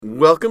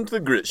Welcome to the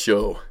Grit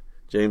Show.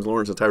 James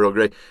Lawrence and Tyrell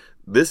Gray.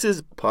 This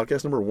is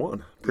podcast number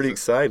 1. Pretty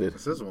excited.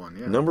 This is one,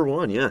 yeah. Number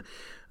 1, yeah.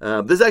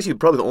 This is actually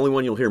probably the only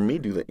one you'll hear me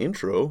do the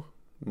intro.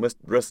 The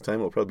rest of the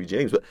time it'll probably be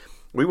James. But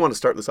we want to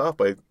start this off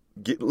by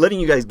letting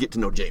you guys get to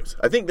know James.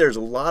 I think there's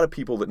a lot of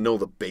people that know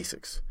the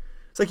basics.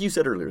 It's like you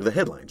said earlier, the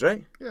headlines,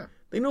 right? Yeah.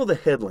 They know the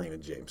headline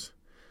of James.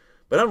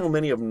 But I don't know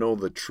many of them know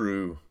the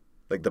true,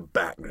 like the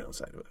background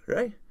side of it,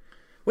 right?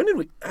 When did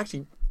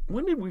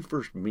we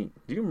first meet?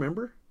 Do you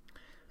remember?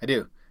 I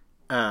do.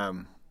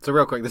 So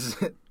real quick, this is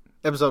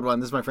episode 1.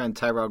 This is my friend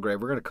Tyrell Gray.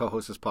 We're going to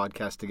co-host this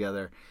podcast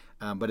together.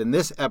 But in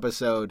this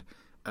episode,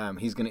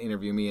 he's going to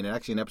interview me. And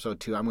actually in episode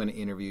 2, I'm going to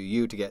interview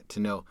you to get to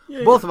know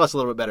both of us a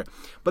little bit better.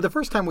 But the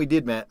first time we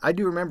did met, I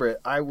do remember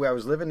it. I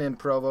was living in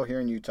Provo here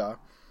in Utah.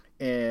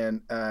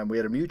 And we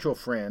had a mutual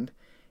friend.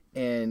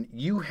 And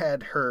you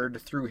had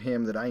heard through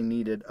him that I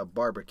needed a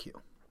barbecue.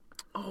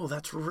 Oh,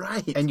 that's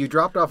right. And you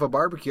dropped off a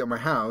barbecue at my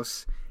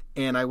house.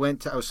 And I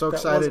was so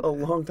excited. That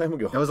was a long time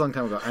ago. That was a long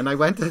time ago. And I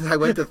went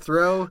to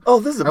throw. Oh,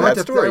 this is a bad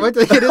story. It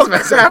is a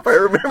bad story. Crap, I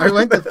remember. I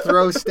went to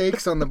throw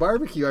steaks on the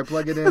barbecue. I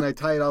plug it in, I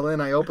tie it all in,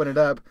 I open it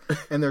up,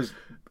 and there's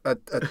a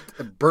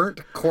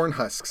burnt corn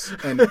husks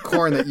and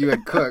corn that you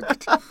had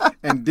cooked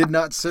and did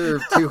not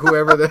serve to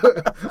whatever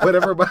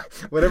guest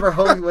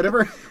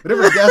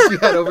you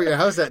had over your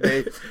house that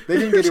day. They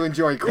didn't get to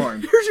enjoy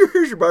corn.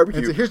 Here's your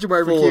barbecue. So here's your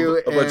barbecue. Full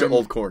of a bunch of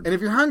old corn. And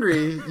if you're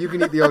hungry, you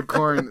can eat the old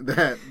corn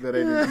that I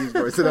didn't use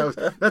for. So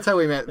that's how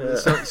we met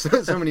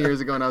so many years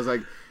ago. And I was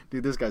like,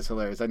 dude, this guy's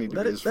hilarious. I need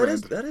to be his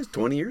friend. That is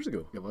 20 years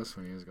ago. It was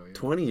 20 years ago. Yeah.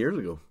 20 years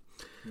ago.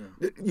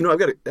 Yeah. You know,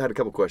 had a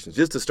couple questions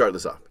just to start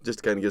this off, just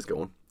to kind of get us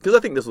going, because I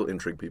think this will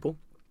intrigue people.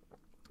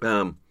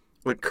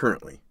 Like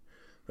currently,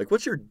 like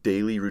what's your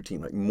daily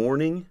routine? Like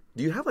morning,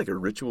 do you have like a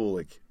ritual?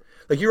 Like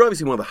you're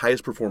obviously one of the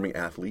highest performing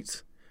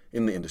athletes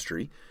in the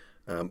industry.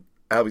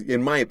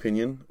 In my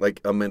opinion,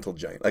 like a mental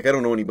giant. Like I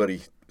don't know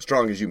anybody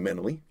strong as you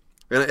mentally.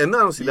 And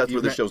honestly, that's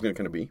where this show's going to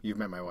kind of be. You've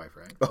met my wife,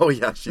 right? Oh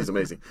yeah, she's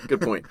amazing.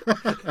 Good point.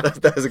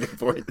 That is a good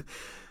point.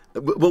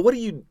 But what do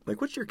you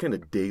like? What's your kind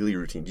of daily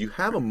routine? Do you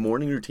have a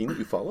morning routine that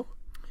you follow?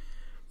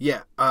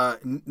 Yeah,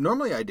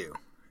 normally I do,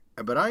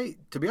 but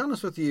to be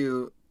honest with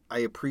you, I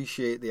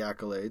appreciate the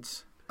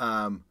accolades,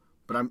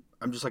 but I'm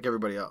just like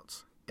everybody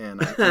else,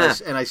 and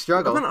I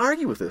struggle. I'm going to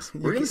argue with this.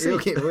 We're going to see.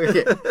 Okay.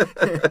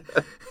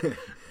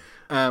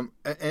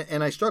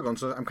 And I struggle, and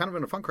so I'm kind of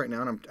in a funk right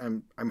now,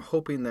 and I'm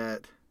hoping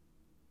that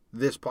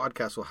this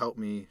podcast will help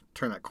me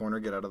turn that corner,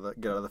 get out of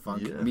the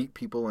funk, meet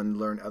people, and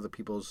learn other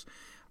people's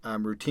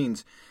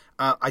routines.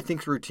 I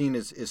think routine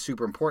is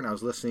super important. I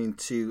was listening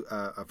to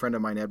a friend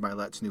of mine, Ed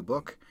Milet's new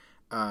book,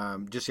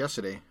 just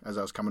yesterday as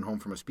I was coming home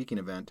from a speaking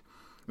event,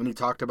 and he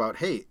talked about,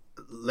 hey,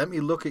 let me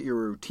look at your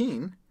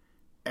routine,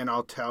 and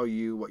I'll tell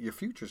you what your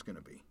future is going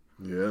to be.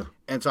 Yeah.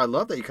 And so I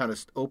love that you kind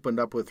of opened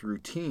up with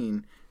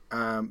routine,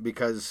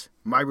 because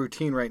my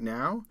routine right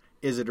now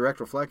is a direct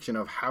reflection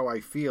of how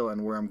I feel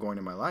and where I'm going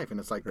in my life. And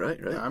it's like, right.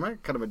 I'm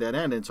at kind of a dead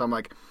end. And so I'm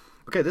like,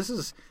 okay, this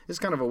is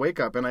kind of a wake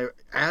up. And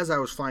as I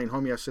was flying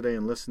home yesterday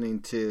and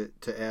listening to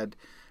Ed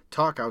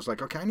talk, I was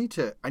like, okay, I need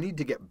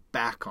to get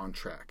back on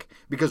track,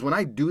 because when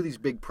I do these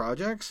big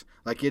projects,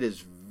 like it is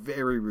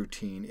very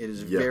routine. It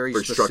is very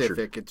specific.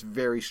 Structured. It's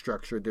very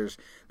structured. There's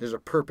a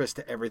purpose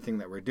to everything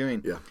that we're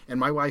doing. Yeah. And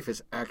my wife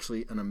is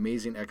actually an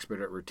amazing expert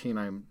at routine.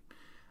 I'm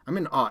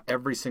in awe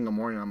every single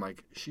morning. I'm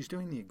like, she's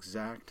doing the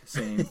exact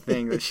same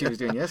thing that she was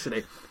doing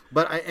yesterday.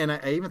 But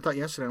I even thought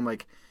yesterday, I'm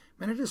like,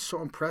 man, it is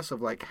so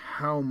impressive, like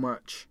how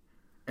much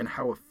and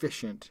how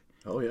efficient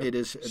it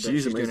is that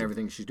she's doing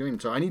everything she's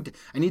doing. So I need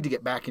to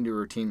get back into a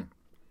routine.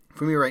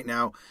 For me right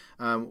now,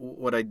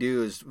 what I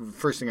do is,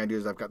 first thing I do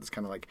is I've got this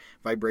kind of like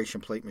vibration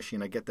plate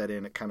machine. I get that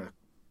in, it kind of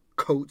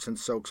coats and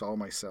soaks all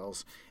my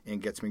cells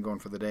and gets me going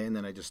for the day, and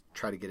then I just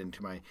try to get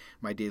into my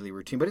daily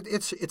routine. But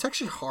it's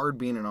actually hard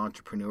being an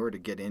entrepreneur to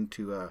get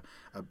into a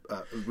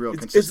real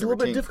consistent routine. It's a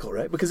little bit difficult,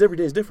 right? Because every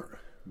day is different.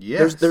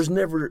 Yes. There's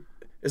never.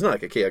 It's not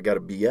like, okay, I got to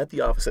be at the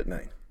office at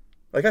 9.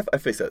 Like I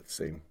face that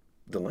same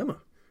dilemma.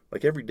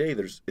 Like every day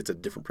it's a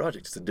different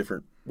project. It's a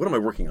different. What am I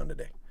working on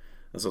today?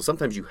 And so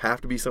sometimes you have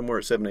to be somewhere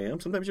at 7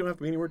 a.m. Sometimes you don't have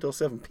to be anywhere until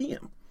 7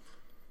 p.m.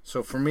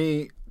 So for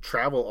me,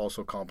 travel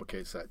also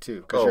complicates that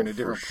too, because you're in a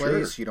different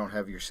place. You don't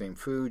have your same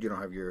food. You don't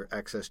have your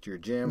access to your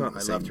gym. I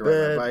love to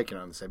ride my bike. You're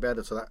not on the same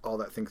bed. So all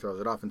that thing throws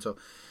it off. And so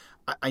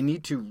I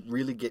need to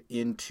really get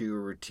into a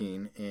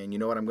routine. And you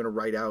know what? I'm going to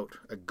write out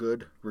a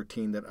good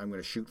routine that I'm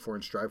going to shoot for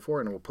and strive for,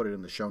 and we'll put it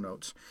in the show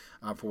notes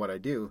for what I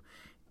do.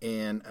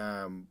 And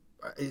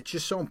it's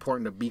just so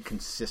important to be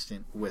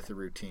consistent with a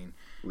routine.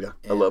 Yeah,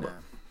 I love it.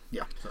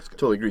 Yeah, so that's good.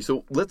 Totally agree.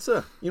 So let's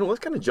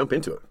kind of jump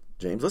into it,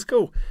 James. Let's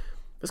go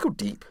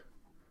deep.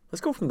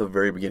 Let's go from the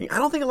very beginning. I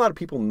don't think a lot of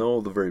people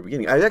know the very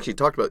beginning. I actually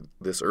talked about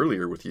this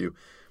earlier with you.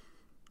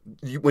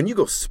 When you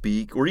go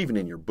speak, or even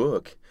in your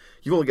book,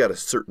 you've only got a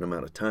certain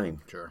amount of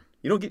time. Sure.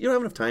 You don't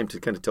have enough time to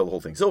kind of tell the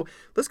whole thing. So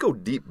let's go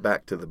deep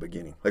back to the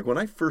beginning. Like when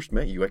I first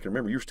met you, I can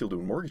remember you were still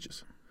doing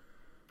mortgages,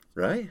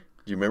 right?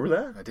 Do you remember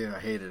that? I did. I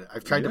hated it.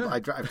 I've tried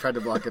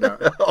to block it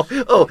out.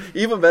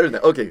 Even better than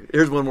that. Okay,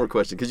 here's one more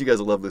question because you guys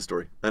will love this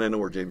story, and I know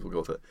where James will go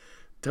with it.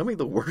 Tell me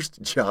the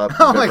worst job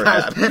you've ever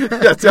had.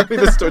 Yeah, tell me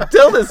the story.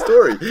 Tell this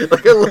story.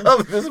 Like I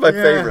love this. Is my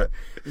favorite.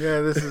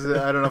 Yeah, this is.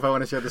 I don't know if I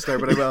want to share the story,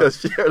 but I will.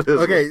 Share this.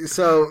 Okay,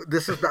 so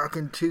this is back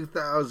in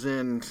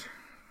 2000.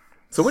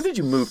 So when did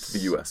you move to the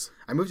U.S.?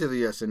 I moved to the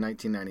U.S. in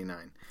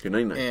 1999. Okay,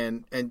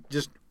 99. And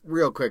just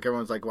real quick,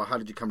 everyone's like, well, how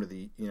did you come to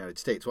the United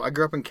States? Well, I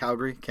grew up in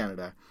Calgary,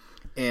 Canada,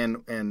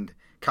 and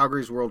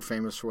Calgary's world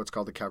famous for what's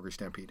called the Calgary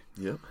Stampede.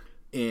 Yep.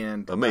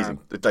 And amazing.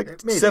 It's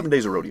like 7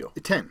 days of rodeo.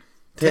 10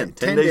 days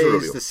of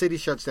rodeo. The city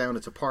shuts down.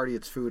 It's a party.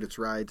 It's food. It's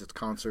rides. It's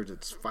concerts.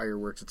 It's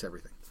fireworks. It's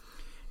everything.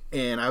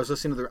 And I was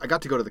listening to I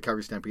got to go to the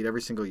Calgary Stampede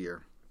every single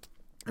year.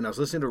 And I was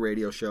listening to a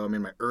radio show. I'm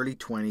in my early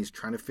 20s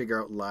trying to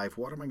figure out life.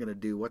 What am I going to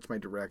do? What's my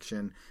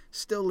direction?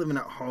 Still living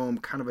at home,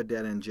 kind of a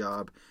dead-end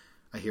job.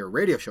 I hear a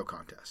radio show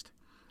contest.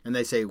 And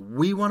they say,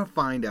 we want to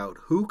find out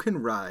who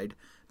can ride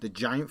the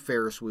giant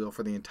Ferris wheel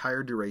for the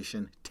entire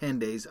duration, 10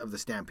 days of the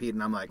Stampede.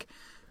 And I'm like,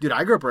 dude,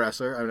 I grew up a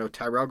wrestler. I know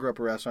Tyrell grew up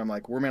a wrestler. I'm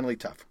like, we're mentally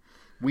tough.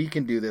 We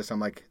can do this. I'm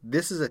like,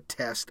 this is a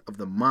test of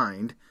the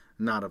mind,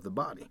 not of the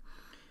body.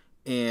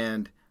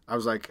 And I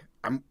was like,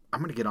 I'm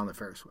going to get on the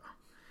Ferris wheel.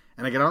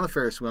 And I get on the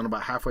Ferris wheel, and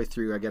about halfway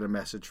through, I get a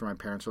message from my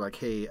parents. They're like,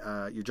 hey,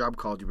 your job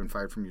called. You've been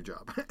fired from your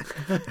job.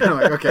 And I'm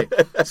like, okay,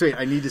 sweet.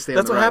 I need to stay on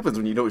the ride. That's what happens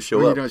when you don't show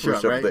up. You don't show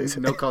up, right? Days.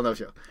 No call, no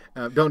show.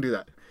 Don't do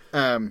that.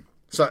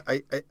 So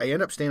I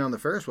end up staying on the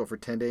Ferris wheel for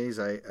 10 days.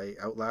 I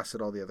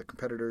outlasted all the other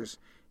competitors,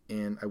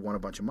 and I won a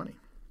bunch of money.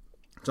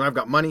 So I've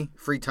got money,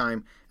 free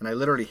time, and I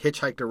literally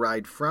hitchhiked a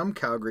ride from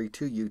Calgary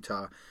to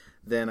Utah.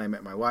 Then I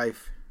met my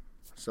wife,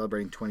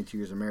 celebrating 22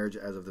 years of marriage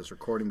as of this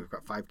recording. We've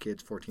got 5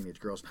 kids, 4 teenage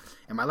girls.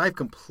 And my life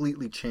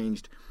completely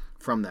changed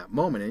from that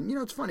moment. And,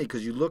 it's funny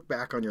because you look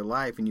back on your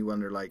life and you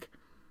wonder, like,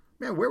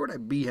 man, where would I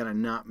be had I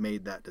not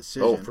made that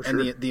decision? Oh, for sure.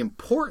 And the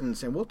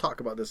importance, and we'll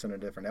talk about this in a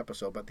different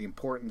episode, but the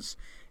importance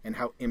and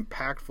how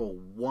impactful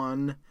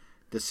one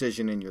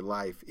decision in your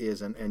life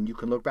is. And you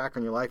can look back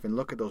on your life and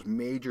look at those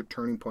major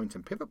turning points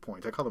and pivot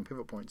points. I call them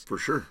pivot points. For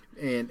sure.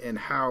 And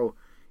how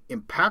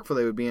impactful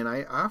they would be. And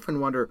I often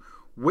wonder,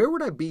 where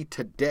would I be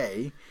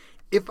today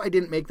if I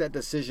didn't make that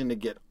decision to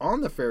get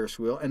on the Ferris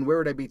wheel? And where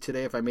would I be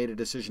today if I made a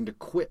decision to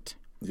quit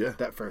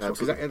that Ferris wheel?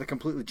 Because that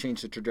completely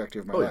changed the trajectory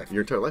of my life.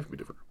 Your entire life would be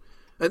different.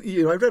 And,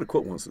 I read a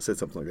quote once that said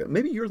something like that.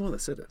 Maybe you're the one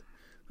that said it.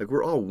 Like,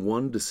 we're all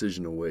one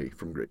decision away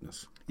from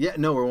greatness. Yeah,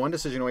 no, we're one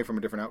decision away from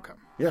a different outcome.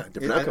 Yeah,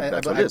 different outcome.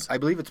 That's what it is. I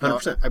believe it's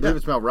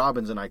Mel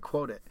Robbins, and I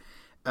quote it.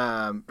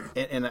 I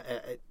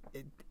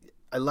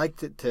like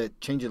to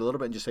change it a little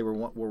bit and just say we're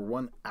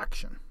one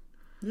action.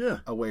 Yeah,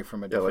 away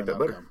from a different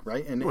outcome, better.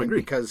 Right? And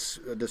because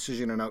a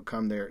decision and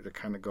outcome, they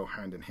kind of go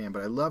hand in hand.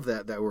 But I love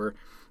that we're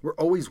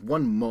always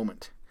one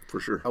moment,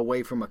 for sure,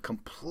 away from a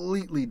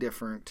completely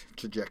different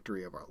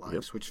trajectory of our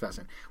lives, which is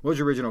fascinating. What was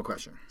your original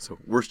question? So,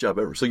 worst job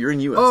ever. So you're in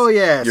U.S. Oh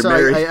yeah, you're so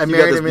married. I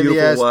married him in the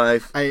U.S.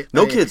 Wife.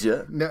 No kids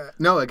yet.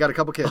 No, I got a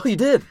couple kids. Oh, you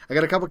did. I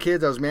got a couple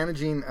kids. I was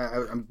managing.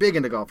 I'm big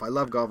into golf. I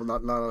love golf.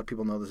 Not a lot of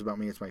people know this about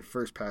me. It's my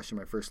first passion,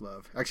 my first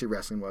love. Actually,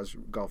 wrestling was.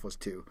 Golf was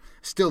too.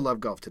 Still love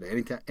golf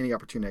today. Any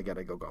opportunity I get,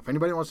 I go golf.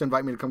 Anybody wants to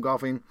invite me to come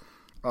golfing,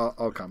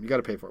 I'll come. You got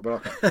to pay for it, but I'll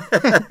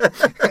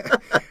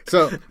come.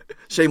 So,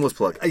 shameless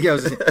plug. Yeah,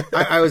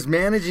 I was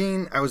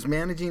managing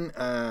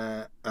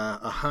a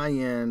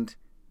high-end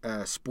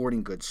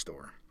sporting goods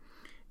store,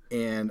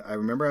 and I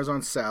remember I was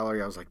on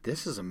salary. I was like,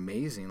 "This is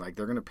amazing! Like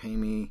they're going to pay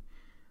me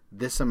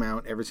this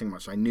amount every single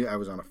month." So I knew I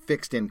was on a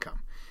fixed income,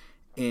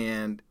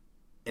 and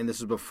this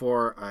was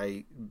before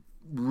I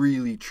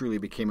really truly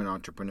became an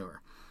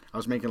entrepreneur. I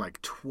was making like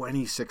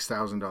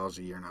 $26,000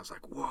 a year, and I was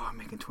like, "Whoa, I'm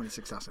making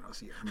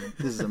 $26,000 a year! I mean,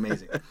 this is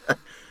amazing."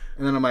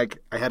 And then I'm like,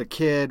 I had a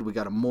kid, we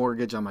got a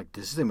mortgage. I'm like,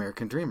 this is the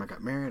American dream. I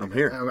got married. I'm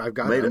here. I've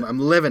got it. I'm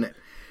living it.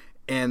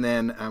 And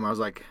then I was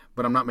like,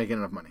 but I'm not making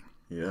enough money.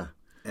 Yeah.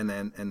 And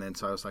then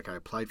so I was like, I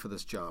applied for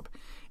this job.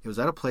 It was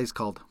at a place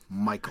called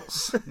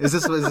Michael's. Is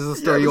this the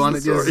story you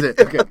wanted? This is it.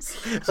 Okay.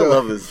 So, I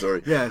love this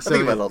story. Yeah. So I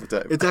think about it all the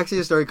time. It's actually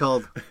a story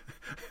called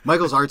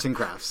Michael's Arts and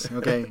Crafts.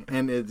 Okay.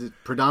 And it's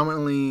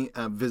predominantly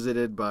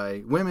visited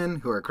by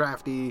women who are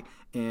crafty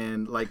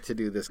and like to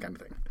do this kind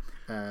of thing.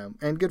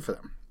 And good for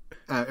them.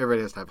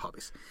 Everybody has to have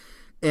hobbies.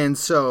 And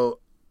so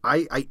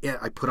I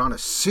put on a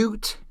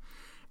suit,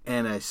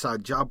 and I saw a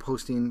job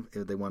posting.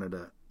 They wanted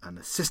an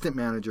assistant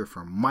manager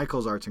for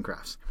Michael's Arts and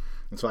Crafts.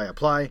 And so I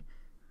apply.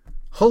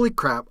 Holy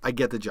crap, I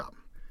get the job.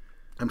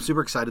 I'm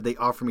super excited. They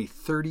offer me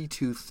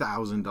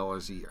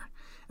 $32,000 a year.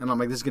 And I'm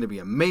like, this is going to be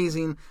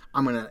amazing.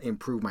 I'm going to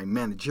improve my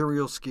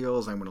managerial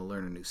skills. I'm going to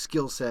learn a new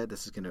skill set.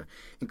 This is going to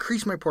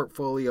increase my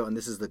portfolio, and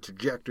this is the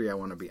trajectory I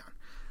want to be on.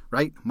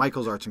 Right?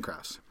 Michael's Arts and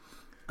Crafts.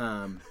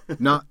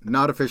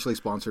 Not officially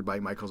sponsored by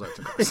Michael's Arts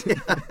and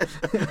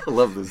Crafts. I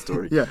love this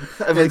story. Yeah,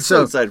 I'm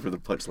so excited for the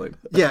punchline.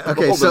 Yeah.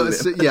 Okay. So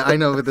yeah, I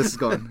know where this is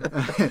going.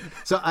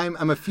 So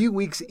I'm a few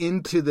weeks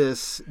into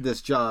this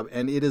job,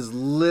 and it is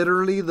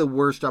literally the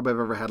worst job I've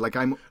ever had. Like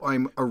I'm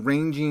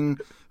arranging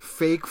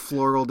fake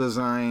floral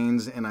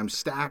designs, and I'm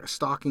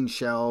stocking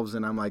shelves,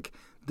 and I'm like,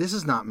 this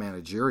is not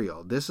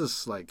managerial. This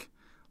is like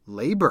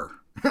labor.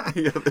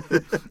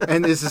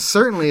 And this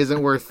certainly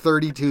isn't worth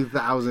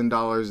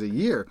 $32,000 a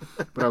year.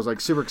 But I was like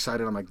super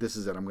excited. I'm like, this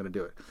is it. I'm going to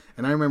do it.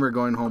 And I remember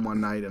going home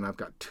one night, and I've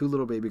got 2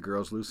 little baby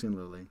girls, Lucy and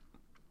Lily.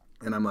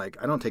 And I'm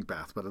like, I don't take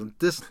baths, but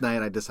this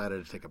night I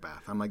decided to take a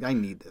bath. I'm like, I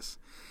need this.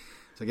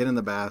 So I get in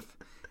the bath,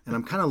 and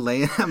I'm kind of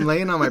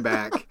laying on my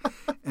back,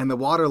 and the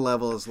water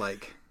level is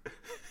like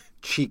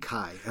cheek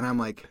high. And I'm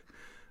like,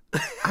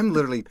 I'm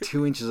literally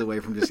 2 inches away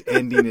from just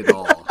ending it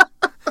all.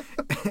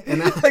 And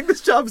like,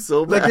 this job's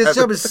so bad. Like, this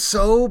job is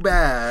so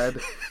bad.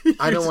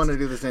 I don't want to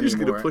do this anymore. You're just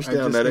going to push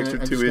down that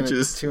extra 2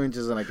 inches. 2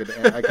 inches, and I could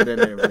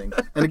end everything.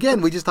 And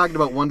again, we just talked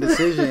about one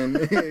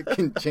decision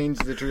can change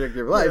the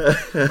trajectory of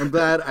life. I'm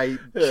glad I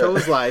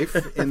chose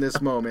life in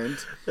this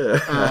moment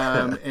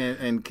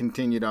and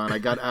continued on. I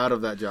got out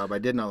of that job. I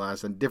did not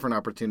last. A different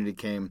opportunity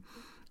came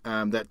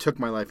that took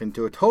my life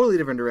into a totally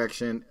different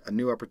direction, a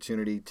new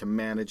opportunity to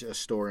manage a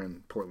store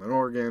in Portland,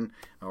 Oregon,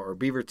 or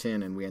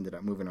Beaverton, and we ended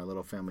up moving our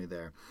little family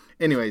there.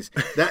 Anyways,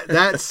 that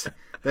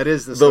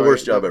is the story,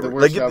 worst job ever. The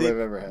worst job I've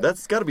ever had.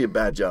 That's got to be a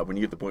bad job when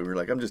you get to the point where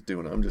you're like, I'm just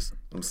doing it.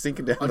 I'm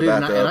sinking down the dude,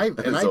 bathtub,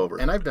 and it's over.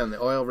 And I've done the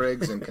oil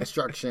rigs and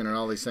construction and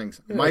all these things.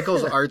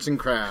 Michael's Arts and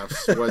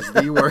Crafts was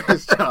the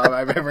worst job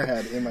I've ever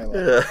had in my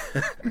life.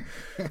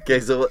 Okay,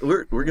 so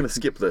we're going to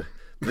skip the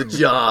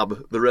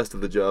rest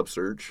of the job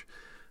search.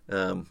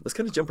 Let's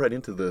kind of jump right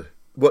into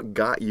what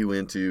got you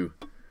into.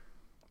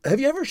 Have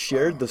you ever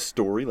shared the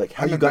story, like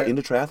how you got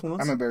into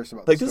triathlons? I'm embarrassed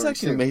about this. Like, this is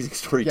actually an amazing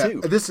story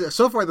too.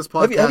 So far this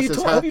podcast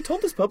have you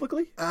told this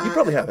publicly? You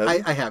probably have.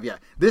 I have, yeah.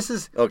 This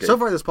is okay. So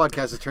far this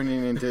podcast is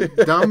turning into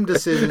dumb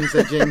decisions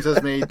that James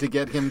has made to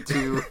get him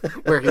to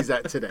where he's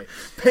at today.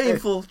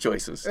 Painful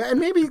choices. And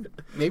maybe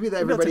that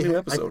everybody.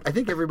 I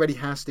think everybody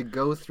has to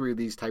go through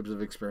these types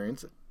of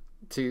experience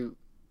to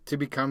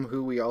become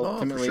who we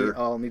ultimately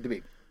all need to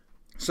be.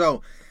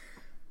 So,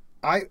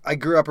 I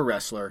grew up a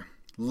wrestler.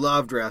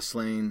 Loved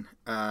wrestling.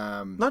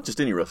 Not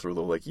just any wrestler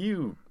though. Like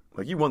you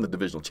won the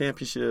divisional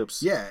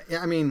championships. Yeah.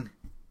 I mean,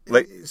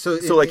 like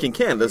in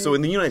Canada. So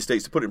in the United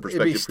States, to put it in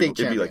perspective,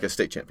 it'd be like a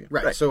state champion.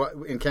 Right.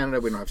 So in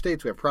Canada, we don't have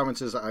states. We have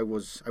provinces. I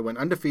went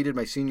undefeated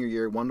my senior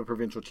year. Won the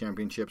provincial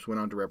championships.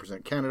 Went on to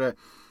represent Canada.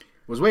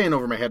 Was way in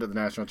over my head at the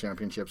national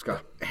championships.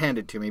 Got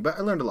handed to me, but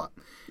I learned a lot.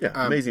 Yeah,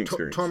 amazing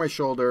experience. Tore my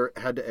shoulder.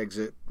 Had to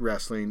exit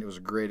wrestling. It was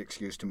a great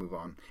excuse to move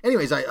on.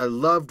 Anyways, I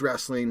loved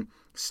wrestling.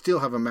 Still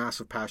have a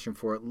massive passion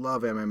for it.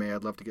 Love MMA.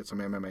 I'd love to get some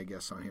MMA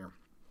guests on here.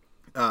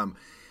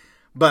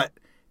 But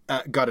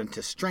got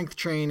into strength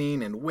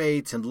training and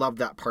weights and loved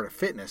that part of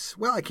fitness.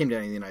 Well, I came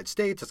down to the United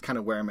States. That's kind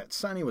of where I met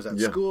Sonny. Was at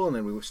school, and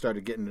then we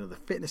started getting into the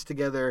fitness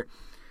together.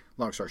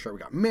 Long story short,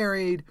 we got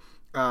married.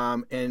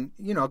 And,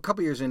 a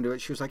couple years into it,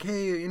 she was like,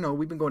 hey,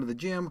 we've been going to the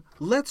gym.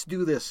 Let's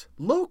do this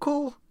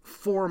local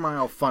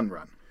 4-mile fun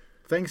run.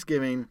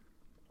 Thanksgiving,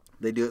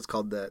 they do it. It's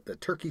called the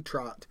Turkey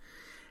Trot.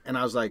 And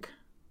I was like,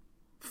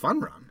 fun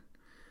run?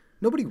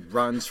 Nobody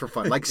runs for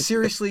fun. Like,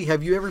 seriously,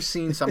 have you ever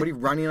seen somebody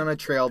running on a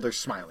trail, they're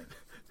smiling?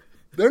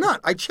 They're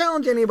not. I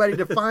challenge anybody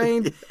to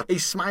find a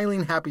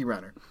smiling, happy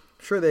runner.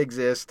 I'm sure they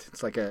exist.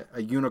 It's like a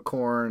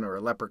unicorn or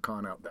a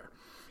leprechaun out there.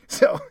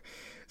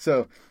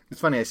 So it's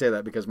funny I say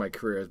that because my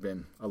career has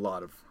been a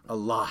lot of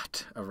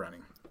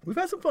running. We've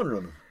had some fun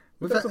running.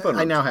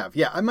 I now have.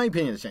 Yeah, my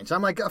opinion has changed. So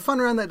I'm like, a fun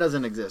run that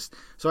doesn't exist.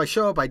 So I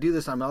show up, I do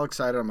this, I'm all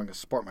excited. I'm going to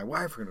support my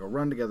wife. We're going to go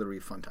run together. It'll be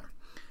a fun time.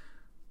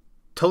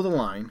 Toe the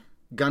line.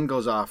 Gun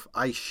goes off.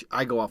 I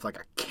go off like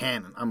a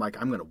cannon. I'm like,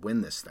 I'm going to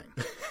win this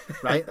thing.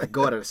 Right? I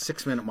go out at a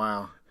 6-minute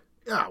mile.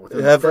 Yeah,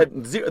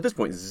 at this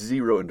point,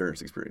 zero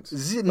endurance experience.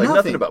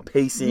 Nothing about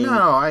pacing,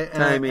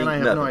 timing, I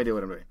have no idea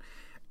what I'm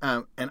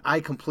doing. And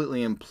I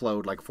completely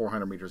implode like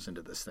 400 meters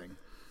into this thing.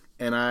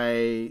 And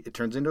it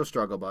turns into a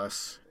struggle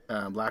bus.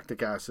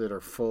 Lactic acid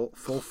or full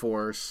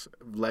force.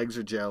 Legs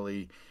are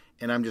jelly.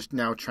 And I'm just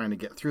now trying to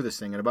get through this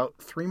thing. And about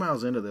 3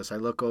 miles into this, I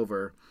look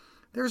over.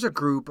 There's a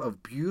group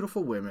of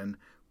beautiful women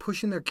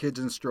pushing their kids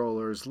in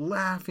strollers,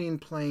 laughing,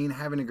 playing,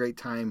 having a great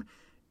time,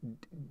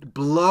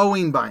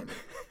 blowing by me.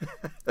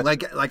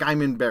 like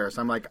I'm embarrassed.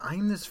 I'm like,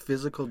 I'm this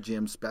physical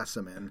gym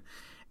specimen.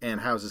 And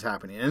how's this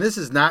happening? And this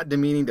is not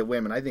demeaning to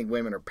women. I think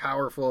women are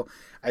powerful.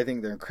 I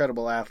think they're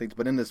incredible athletes.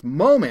 But in this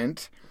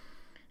moment,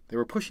 they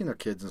were pushing their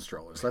kids in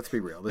strollers. Let's be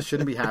real. This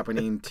shouldn't be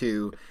happening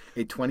to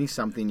a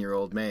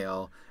 20-something-year-old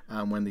male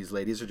when these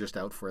ladies are just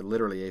out for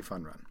literally a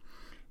fun run.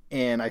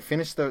 And I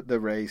finished the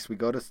race. We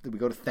go to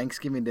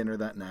Thanksgiving dinner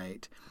that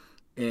night.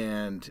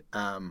 And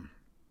I'm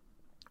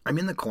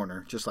in the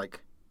corner just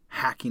like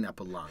hacking up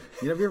a lung.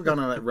 Have you ever gone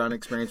on that run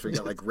experience where you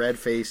got like red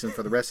face and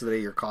for the rest of the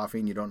day you're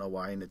coughing, you don't know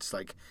why, and it's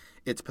like,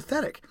 it's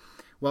pathetic.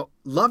 Well,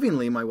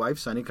 lovingly, my wife,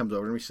 Sunny, comes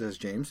over to me and says,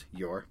 James,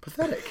 you're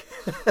pathetic.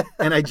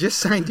 And I just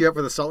signed you up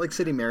for the Salt Lake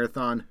City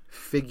Marathon.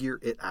 Figure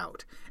it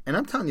out. And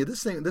I'm telling you,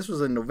 this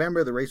was in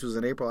November. The race was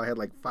in April. I had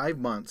like 5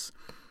 months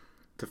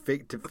to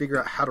figure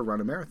out how to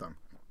run a marathon.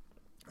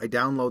 I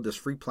download this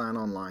free plan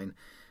online,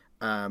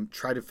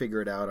 try to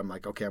figure it out. I'm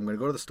like, okay, I'm going to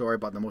go to the store. I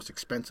bought the most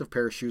expensive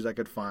pair of shoes I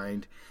could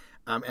find.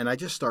 And I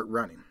just start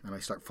running. And I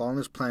start following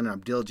this plan, and I'm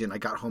diligent. I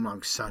got home, and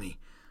I'm Sunny.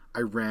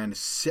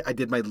 I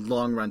did my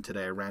long run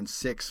today. I ran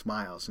 6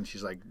 miles. And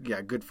she's like,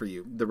 yeah, good for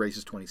you. The race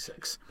is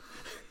 26.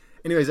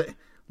 Anyways,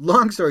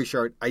 long story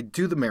short, I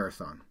do the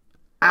marathon.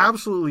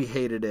 Absolutely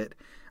hated it.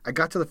 I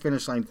got to the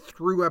finish line,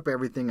 threw up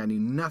everything. I knew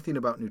nothing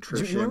about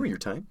nutrition. Do you remember your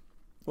time?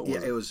 What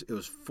was it? It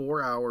was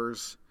 4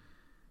 hours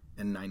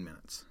and 9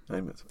 minutes.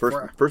 9 minutes. First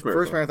marathon.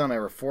 First marathon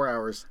ever. 4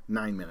 hours,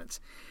 9 minutes.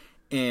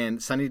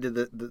 And Sunny did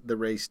the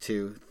race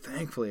too.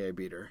 Thankfully, I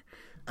beat her.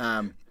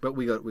 But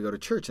we go to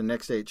church. And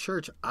next day at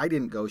church, I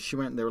didn't go. She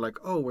went and they were like,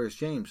 "Oh, where's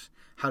James?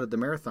 How did the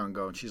marathon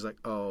go?" And she's like,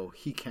 "Oh,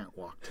 he can't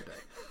walk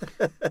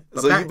today."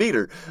 So you beat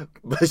her,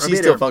 but she's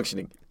still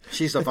functioning.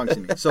 She's still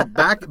functioning. So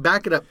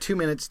back it up 2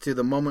 minutes to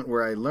the moment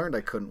where I learned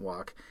I couldn't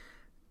walk.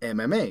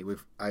 MMA.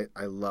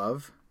 I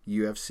love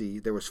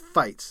UFC. There was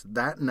fights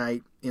that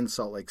night in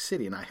Salt Lake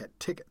City, and I had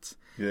tickets.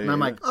 And I'm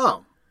like,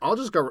 oh, I'll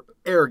just go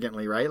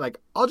arrogantly, right? Like,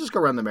 I'll just go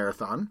run the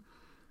marathon.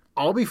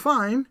 I'll be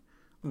fine.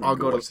 I'll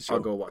go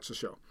watch the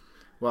show.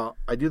 Well,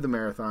 I do the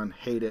marathon,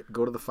 hate it,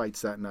 go to the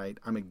fights that night.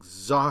 I'm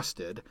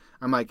exhausted.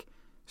 I'm like,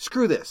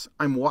 screw this.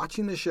 I'm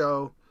watching the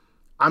show.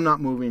 I'm not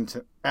moving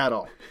at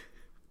all.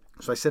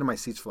 So I sit in my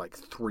seats for like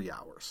 3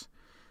 hours.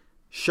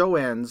 Show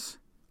ends.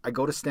 I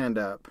go to stand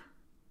up.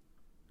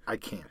 I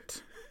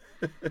can't.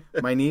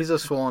 My knees are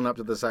swollen up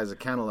to the size of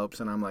cantaloupes,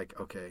 and I'm like,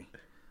 okay,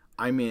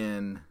 I'm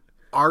in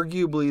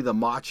arguably the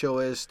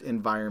machoist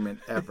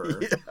environment ever.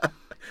 Yeah.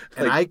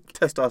 And like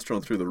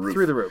testosterone through the roof.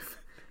 Through the roof.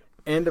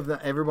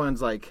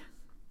 Everyone's like,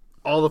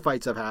 all the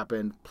fights have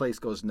happened. Place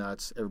goes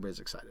nuts. Everybody's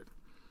excited.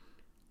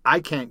 I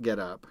can't get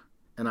up,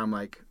 and I'm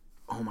like,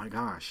 oh my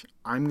gosh,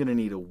 I'm going to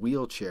need a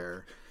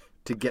wheelchair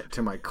to get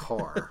to my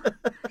car.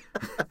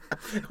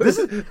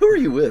 Who are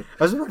you with?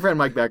 I was with my friend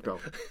Mike Bechtel.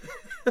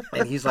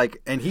 And he's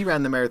like, and he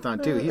ran the marathon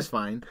too. He's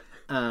fine.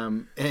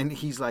 And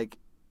he's like,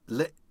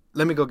 let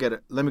me go get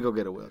a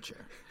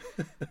wheelchair.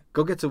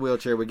 Go get the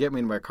wheelchair. We get me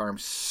in my car. I'm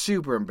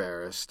super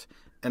embarrassed.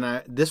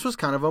 And this was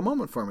kind of a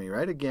moment for me,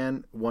 right?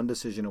 Again, one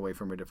decision away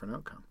from a different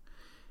outcome.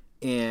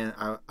 And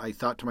I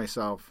thought to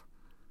myself,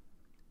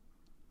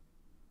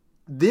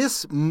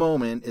 this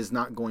moment is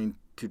not going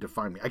to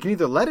define me. I can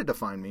either let it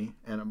define me,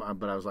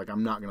 but I was like,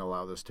 I'm not going to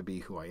allow this to be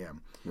who I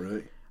am.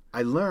 Right.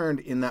 I learned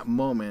in that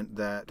moment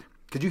that,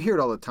 because you hear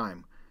it all the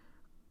time,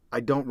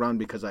 I don't run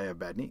because I have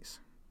bad knees.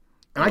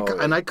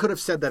 And I could have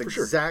said that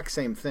exact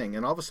same thing.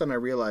 And all of a sudden I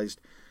realized,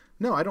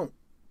 no, I don't.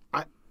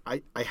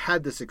 I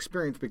had this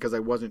experience because I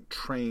wasn't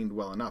trained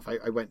well enough.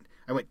 I went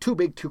too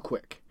big too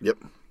quick. Yep.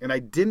 And I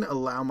didn't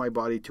allow my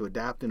body to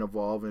adapt and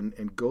evolve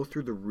and go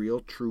through the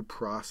real true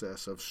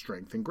process of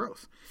strength and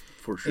growth.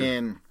 For sure.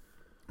 And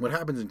what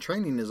happens in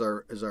training is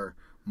our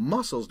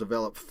muscles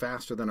develop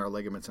faster than our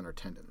ligaments and our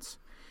tendons.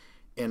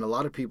 And a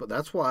lot of people,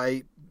 that's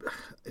why,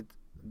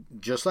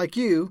 just like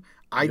you,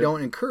 I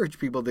don't encourage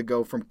people to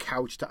go from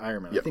couch to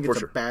Ironman. I think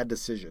it's a bad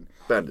decision.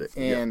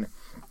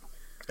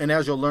 And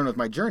as you'll learn with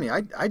my journey,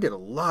 I did a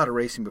lot of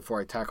racing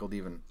before I tackled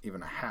even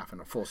a half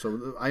and a full.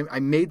 So I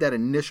made that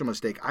initial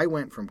mistake. I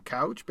went from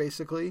couch,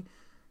 basically,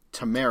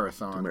 to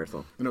marathon. And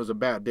it was a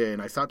bad day.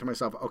 And I thought to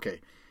myself,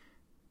 okay,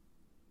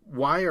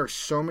 why are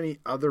so many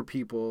other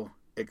people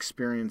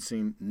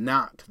experiencing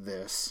not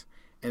this?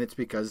 And it's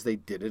because they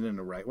did it in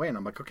the right way. And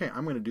I'm like, okay,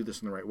 I'm going to do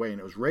this in the right way. And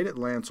it was right at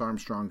Lance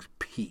Armstrong's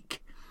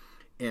peak.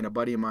 And a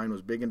buddy of mine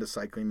was big into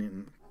cycling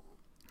in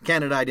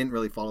Canada. I didn't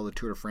really follow the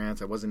Tour de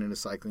France. I wasn't into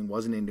cycling,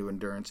 wasn't into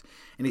endurance.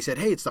 And he said,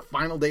 hey, it's the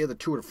final day of the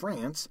Tour de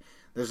France.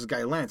 There's this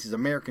guy, Lance. He's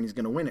American. He's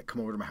going to win it.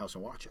 Come over to my house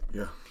and watch it.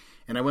 Yeah.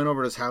 And I went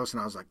over to his house, and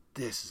I was like,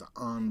 this is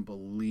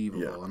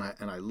unbelievable. Yeah.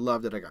 And I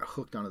loved it. I got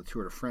hooked onto the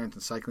Tour de France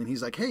and cycling.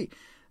 He's like, hey,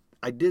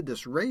 I did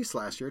this race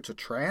last year. It's a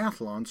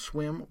triathlon,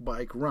 swim,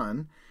 bike,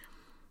 run.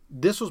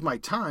 This was my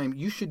time.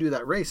 You should do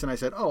that race. And I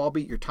said, oh, I'll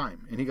beat your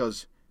time. And he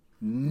goes,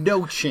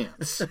 no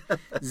chance.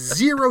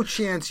 0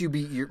 chance you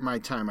beat my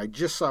time. I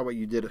just saw what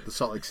you did at the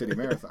Salt Lake City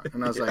Marathon.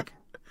 And I was like,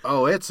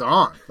 oh, it's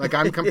on. Like,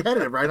 I'm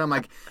competitive, right? I'm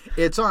like,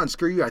 it's on.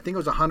 Screw you. I think it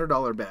was a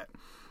 $100 bet.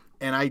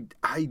 And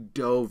I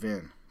dove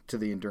in to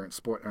the endurance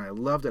sport, and I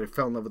loved it. I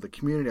fell in love with the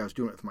community. I was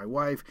doing it with my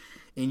wife.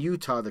 In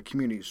Utah, the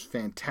community was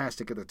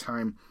fantastic at the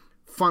time.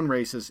 Fun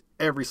races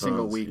every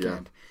single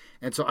weekend.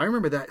 Yeah. And so I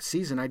remember that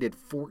season I did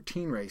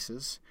 14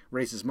 races,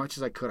 raced as much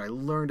as I could. I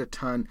learned a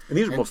ton. And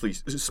these are mostly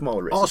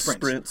smaller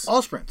races.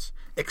 All sprints.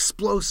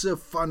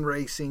 Explosive, fun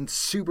racing,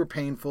 super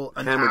painful.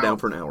 Hammered down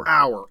for an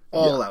hour.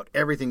 All out.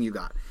 Everything you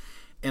got.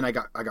 And I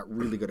got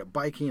really good at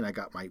biking. I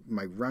got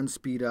my run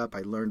speed up.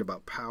 I learned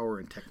about power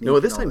and technique. No,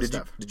 at this time,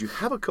 did you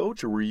have a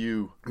coach, or were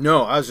you?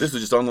 No, this was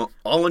just all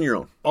on your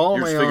own. All on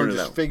my own,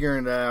 just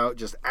figuring it out,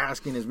 just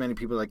asking as many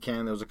people as I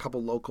can. There was a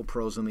couple local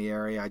pros in the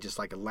area. I just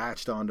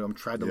latched onto them,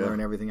 tried to learn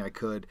everything I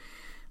could.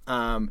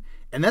 And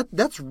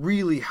that's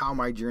really how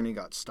my journey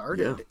got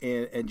started.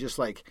 Yeah. And just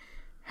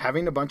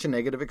having a bunch of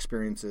negative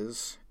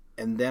experiences.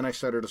 And then I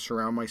started to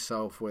surround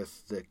myself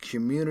with the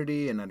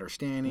community and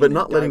understanding, but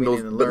not letting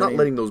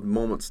those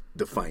moments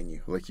define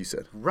you, like you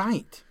said.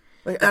 Right.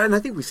 And I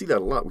think we see that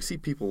a lot. We see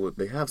people,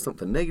 they have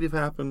something negative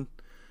happen,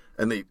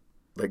 and they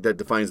that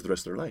defines the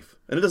rest of their life.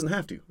 And it doesn't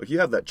have to. You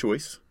have that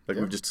choice,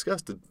 we've just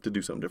discussed, to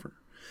do something different.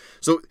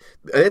 So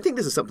I think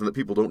this is something that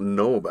people don't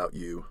know about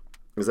you,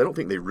 because I don't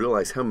think they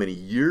realize how many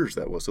years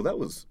that was. So that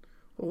was,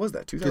 what was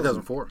that?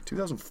 2004.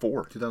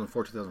 2004.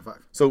 2004,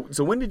 2005.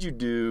 So when did you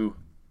do,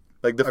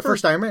 like the My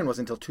first Ironman was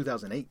until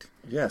 2008.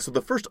 Yeah, so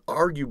the first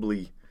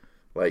arguably,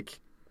 like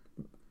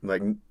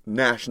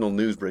national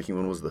news breaking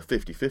one was the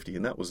 50-50,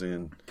 and that was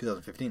in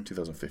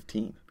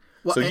 2015.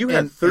 Well, so you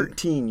had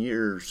 13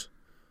 years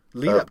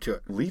lead up to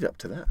it. Lead up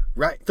to that.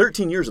 Right.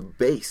 13 years of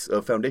base,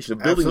 of foundation, of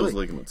building those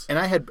ligaments. And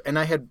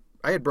I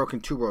had broken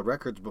 2 world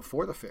records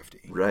before the 50.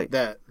 Right.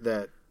 That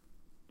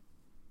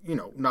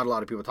not a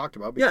lot of people talked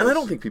about. Yeah, and I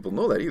don't think people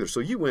know that either.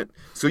 So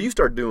you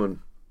started doing,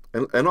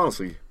 and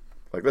honestly,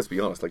 like, let's be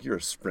honest, like, you're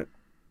a sprint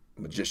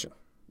magician.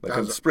 Like,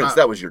 on sprints,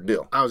 that was your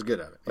deal. I was good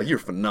at it. Like, you're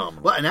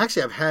phenomenal. Well, and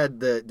actually, I've had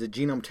the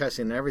genome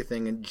testing and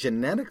everything, and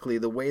genetically,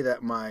 the way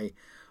that my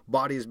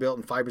body is built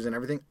and fibers and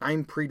everything,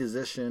 I'm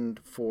predispositioned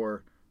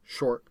for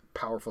short,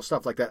 powerful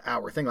stuff like that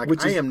hour thing. Like,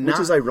 which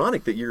is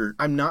ironic that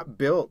I'm not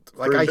built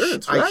like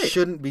I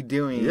shouldn't be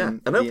doing. Yeah,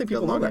 and I don't think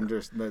people know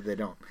that. They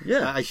don't.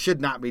 Yeah, I should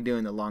not be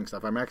doing the long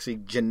stuff. I'm actually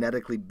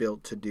genetically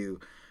built to do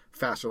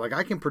faster. Like,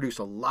 I can produce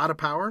a lot of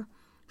power,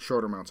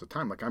 short amounts of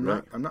time. Like, I'm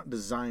not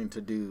designed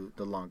to do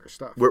the longer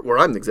stuff. Where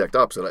I'm the exact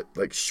opposite.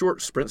 Like,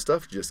 short sprint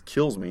stuff just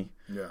kills me.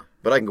 Yeah.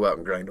 But I can go out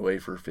and grind away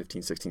for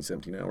 15, 16,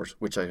 17 hours,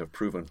 which I have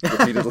proven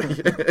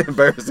repeatedly,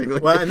 embarrassingly.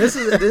 Well, and this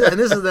is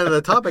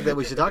the topic that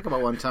we should talk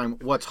about one time.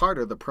 What's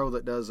harder, the pro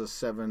that does a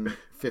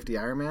 750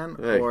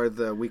 Ironman or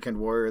the weekend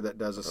warrior that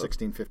does a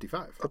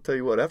 1655? I'll tell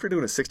you what, after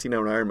doing a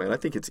 16-hour Ironman, I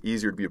think it's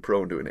easier to be a pro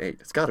and do an 8.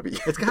 It's got to be.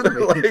 It's got to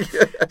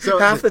be. So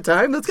half the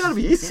time, that's got to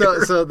be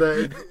easier. So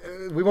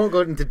we won't go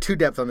into too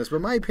depth on this,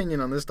 but my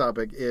opinion on this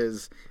topic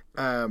is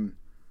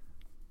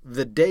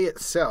the day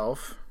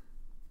itself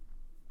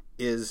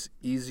is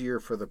easier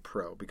for the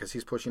pro because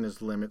he's pushing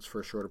his limits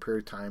for a shorter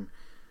period of time.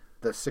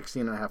 The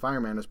 16.5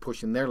 Ironman is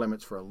pushing their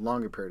limits for a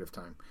longer period of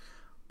time.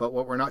 But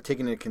what we're not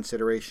taking into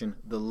consideration,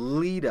 the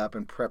lead up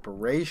and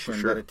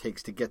preparation that it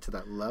takes to get to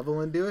that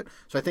level and do it.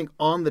 So I think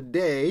on the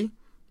day,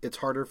 it's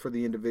harder for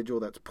the individual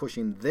that's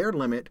pushing their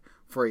limit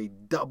for a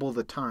double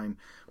the time.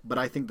 But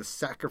I think the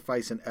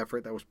sacrifice and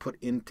effort that was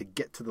put in to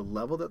get to the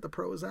level that the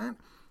pro is at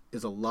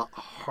is a lot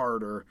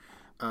harder.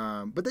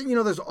 But then,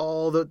 there's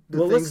all the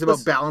things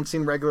about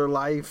balancing regular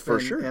life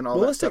and all that. Well,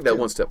 let's take that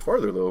one step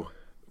farther, though.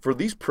 For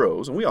these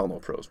pros, and we all know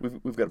pros.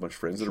 We've got a bunch of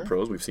friends that are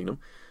pros. We've seen them.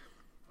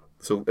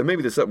 So, and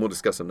maybe this is something we'll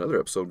discuss in another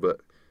episode.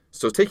 But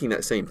so taking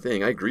that same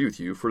thing, I agree with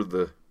you. For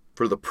the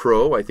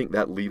pro, I think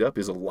that lead up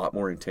is a lot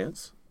more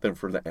intense than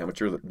for the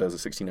amateur that does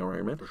a 16-hour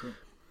Ironman. For sure.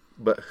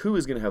 But who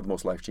is going to have the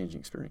most life-changing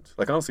experience?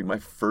 Like, honestly, my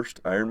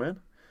first Ironman,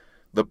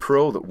 the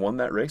pro that won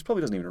that race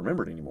probably doesn't even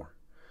remember it anymore.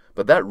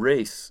 But that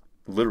race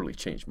literally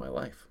changed my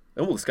life.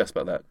 And we'll discuss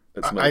about that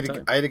at some other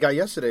time. I had a guy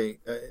yesterday.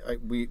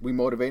 We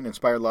motivate and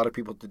inspire a lot of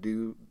people to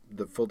do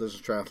the full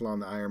distance triathlon,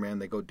 the Ironman.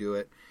 They go do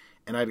it.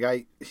 And I had a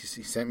guy, he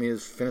sent me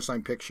his finish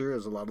line picture,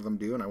 as a lot of them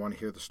do, and I want to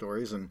hear the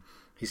stories. And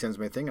he sends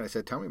me a thing, and I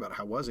said, tell me about it.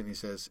 How was it? And he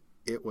says,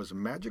 it was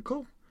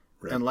magical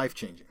and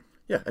life-changing.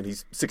 Yeah, and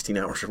he's 16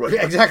 hours or whatever.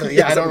 Yeah, exactly.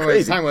 Yeah, I don't know what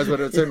his time was, but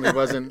it certainly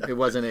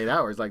wasn't 8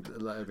 hours like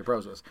the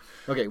pros was.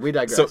 Okay, we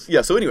digress.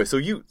 So anyway, so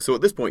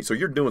at this point, so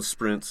you're doing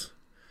sprints,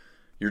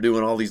 you're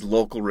doing all these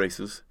local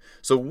races.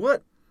 So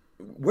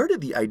where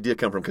did the idea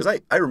come from? Because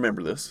I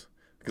remember this,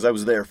 because I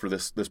was there for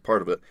this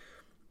part of it.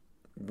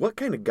 What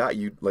kind of got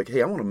you, like,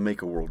 hey, I want to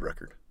make a world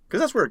record? Because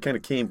that's where it kind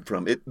of came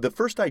from. The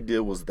first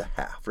idea was the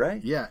half,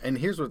 right? Yeah, and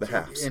here's what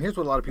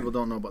a lot of people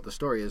don't know about the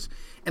story is,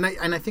 and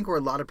I think where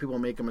a lot of people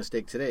make a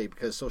mistake today,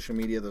 because social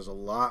media, there's a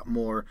lot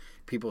more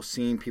people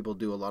seeing people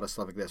do a lot of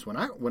stuff like this. When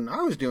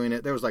I was doing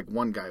it, there was like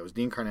one guy. It was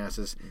Dean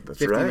Karnassus,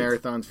 50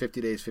 marathons, 50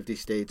 days, 50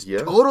 states,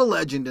 total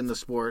legend in the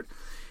sport.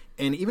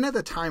 And even at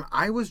the time,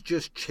 I was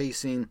just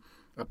chasing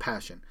a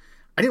passion.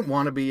 I didn't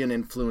want to be an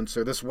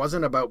influencer. This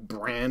wasn't about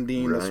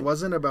branding. Right. This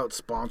wasn't about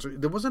sponsor.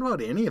 It wasn't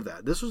about any of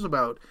that. This was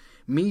about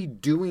me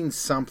doing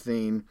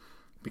something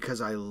because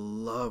I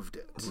loved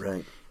it.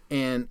 Right.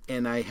 And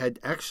I had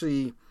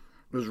actually,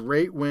 it was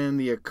right when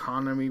the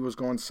economy was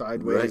going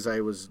sideways. Right.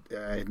 I was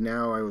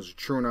a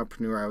true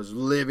entrepreneur. I was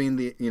living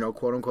the,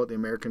 quote unquote, the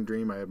American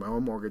dream. I had my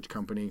own mortgage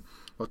company.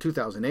 Well,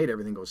 2008,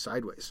 everything goes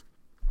sideways.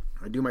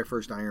 I do my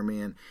first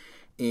Ironman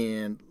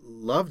and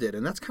loved it.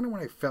 And that's kind of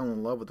when I fell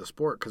in love with the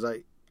sport, because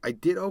I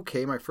did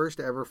okay. My first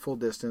ever full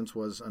distance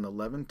was an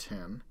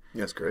 11:10.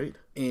 That's great.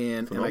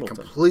 And I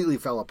completely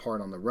fell apart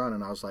on the run.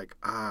 And I was like,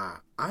 I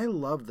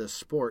love this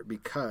sport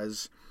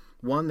because,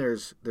 one,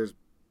 there's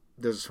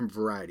some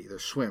variety.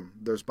 There's swim,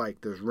 there's bike,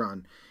 there's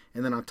run.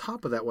 And then on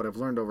top of that, what I've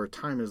learned over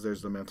time is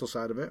there's the mental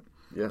side of it.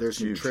 Yeah, there's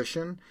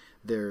nutrition.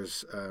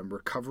 There's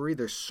recovery.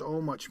 There's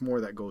so much more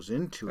that goes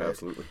into it.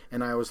 Absolutely.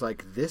 And I was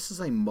like, this is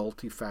a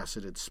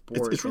multifaceted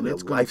sport. It's really a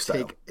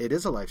lifestyle. It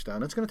is a lifestyle.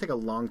 And it's going to take a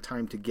long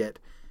time to get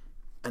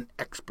an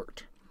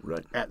expert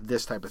at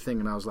this type of thing.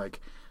 And I was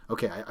like,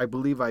 okay, I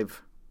believe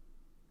I've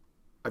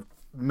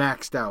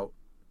maxed out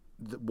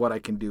what I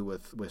can do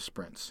with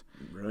sprints.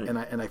 Right.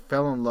 And I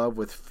fell in love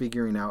with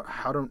figuring out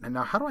how do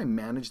I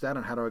manage that,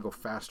 and how do I go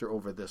faster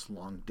over this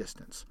long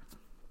distance.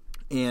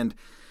 And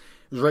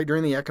it was right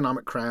during the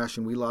economic crash,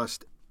 and we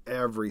lost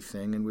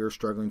everything, and we were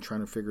struggling trying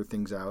to figure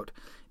things out.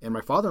 And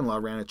my father-in-law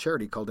ran a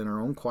charity called In Our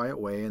Own Quiet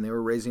Way, and they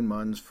were raising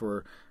funds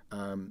for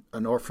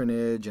an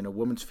orphanage and a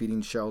women's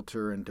feeding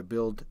shelter, and to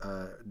build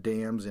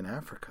dams in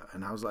Africa.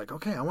 And I was like,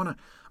 okay, I want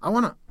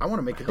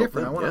to make a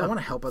difference. I want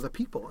to help other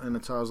people.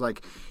 And so I was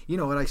like, you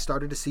know what? I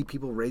started to see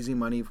people raising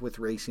money with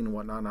racing and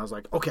whatnot, and I was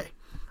like, okay,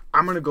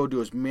 I'm going to go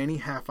do as many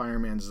half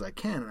Ironmans as I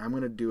can, and I'm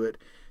going to do it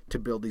to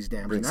build these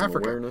dams in Africa.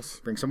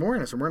 Bring some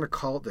awareness. And we're going to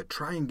call it the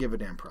Try and Give a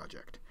Damn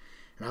Project.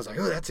 And I was like,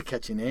 oh, that's a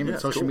catchy name. And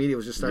social media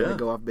was just starting to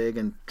go off big,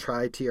 and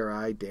Try,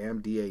 TRI,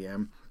 Damn,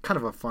 DAM, kind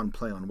of a fun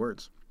play on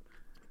words.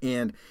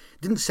 And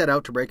didn't set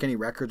out to break any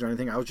records or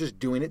anything. I was just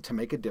doing it to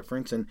make a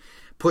difference and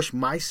push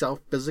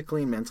myself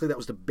physically and mentally. That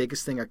was the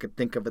biggest thing I could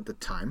think of at the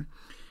time.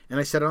 And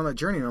I set out on that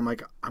journey, and I'm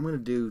like, I'm going to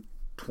do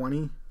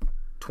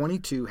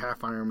 22 half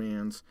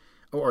Ironmans,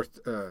 or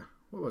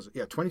what was it?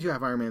 Yeah, 22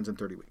 half Ironmans in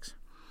 30 weeks.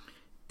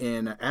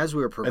 And as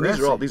we were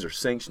progressing... And these are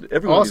sanctioned.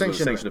 Everyone all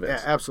sanctioned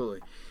events. Yeah, absolutely.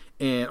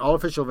 And all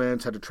official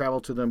events, had to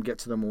travel to them, get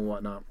to them and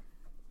whatnot.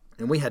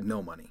 And we had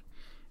no money.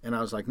 And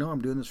I was like, no,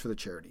 I'm doing this for the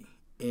charity.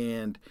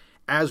 And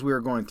as we were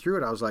going through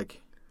it, I was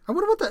like, I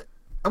wonder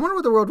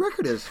what the world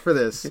record is for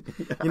this.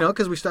 Yeah. You know,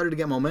 because we started to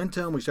get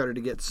momentum. We started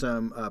to get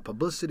some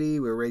publicity.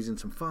 We were raising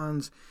some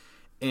funds,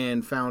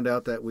 and found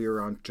out that we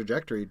were on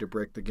trajectory to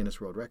break the Guinness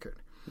World Record.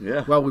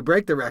 Yeah. Well, we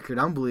break the record.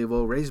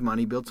 Unbelievable. Raise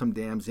money, build some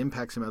dams,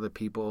 impact some other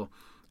people.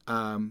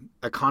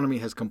 Economy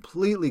has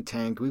completely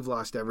tanked. We've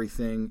lost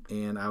everything.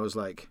 And I was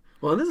like...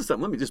 Well, and this is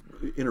something, let me just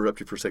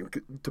interrupt you for a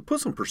second. To put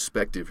some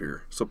perspective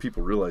here so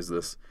people realize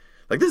this.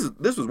 Like,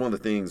 this was one of the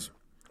things,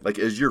 like,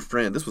 as your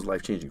friend, this was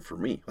life-changing for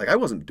me. Like, I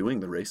wasn't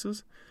doing the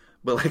races,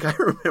 but, like, I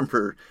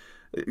remember...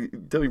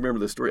 Tell me, remember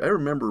this story. I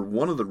remember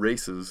one of the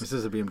races... This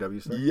is a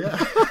BMW story? Yeah.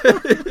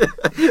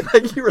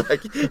 Like,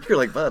 you're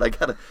like, bud, I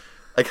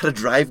gotta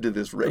drive to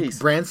this race.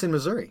 Branson,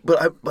 Missouri.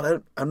 But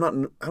I don't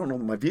know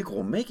if my vehicle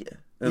will make it.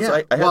 And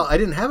yeah. So I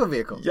didn't have a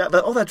vehicle. Yeah.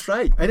 That's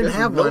right. I didn't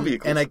have one,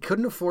 and I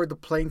couldn't afford the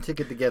plane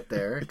ticket to get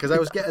there because I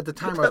was at the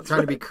time I was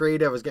trying to be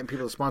creative. I was getting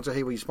people to sponsor.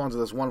 Hey, will you sponsor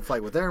this one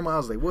flight with Air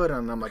Miles? They would,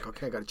 and I'm like,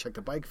 okay, I got to check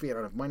the bike fee. I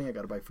don't have money. I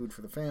got to buy food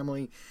for the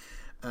family.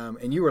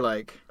 And you were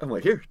like, I'm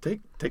like, here,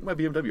 take my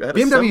BMW. I had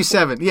BMW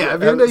 7. Yeah, a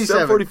BMW 7.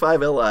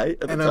 745 Li at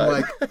the and time. I'm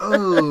like,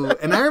 oh.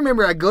 And I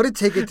remember I go to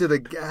take it to the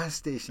gas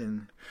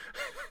station.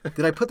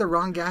 Did I put the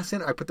wrong gas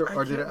in? Or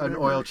did an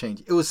oil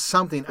change? It was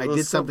something. I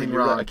did something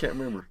wrong. Right. I can't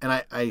remember.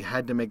 And I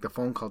had to make the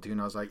phone call to you,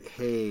 and I was like,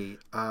 hey,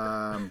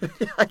 I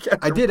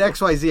did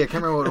XYZ. I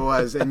can't remember what it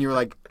was. And you were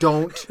like,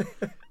 don't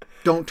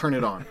turn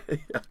it on.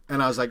 Yeah.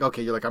 And I was like,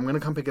 okay. You're like, I'm going to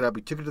come pick it up.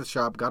 We took it to the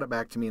shop, got it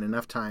back to me in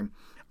enough time.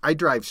 I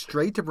drive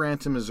straight to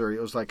Branson, Missouri.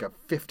 It was like a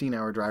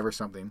 15-hour drive or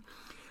something.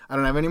 I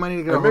don't have any money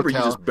to get a hotel. I remember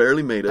you just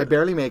barely made it. I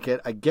barely make it.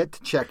 I get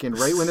to check in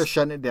right when they're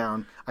shutting it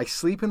down. I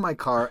sleep in my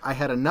car. I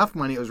had enough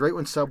money. It was right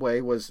when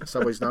Subway's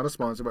not a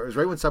sponsor, but it was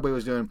right when Subway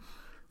was doing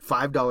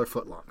 $5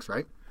 footlongs,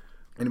 right?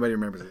 Anybody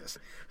remembers this?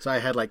 So I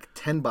had like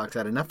 $10. I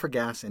had enough for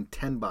gas and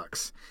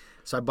 $10.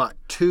 So I bought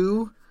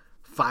 2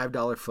 $5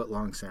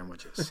 footlong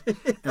sandwiches.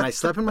 And I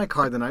slept in my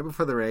car the night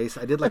before the race.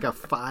 I did like a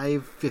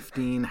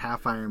 5:15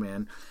 half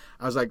Ironman.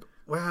 I was like,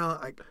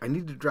 well, I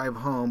need to drive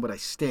home, but I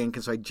stink.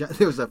 And so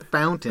there was a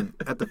fountain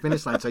at the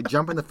finish line. So I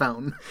jump in the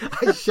fountain.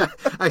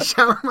 I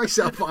shower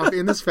myself off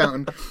in this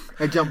fountain.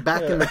 I jump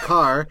back in the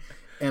car,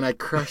 and I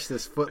crush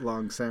this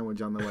footlong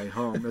sandwich on the way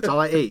home. That's all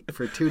I ate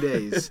for 2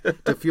 days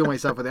to fuel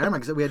myself with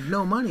Ironman. Because we had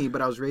no money,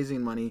 but I was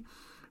raising money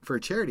for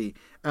a charity.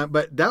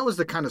 But that was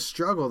the kind of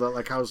struggle that,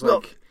 like, I was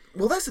like...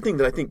 Well, that's the thing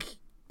that I think...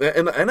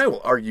 And I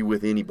will argue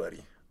with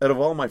anybody. Out of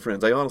all my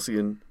friends, I honestly...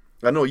 And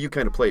I know you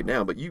kind of play it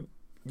now, but you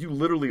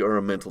literally are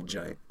a mental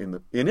giant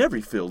in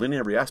every field, in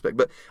every aspect.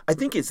 But I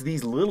think it's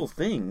these little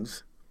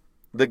things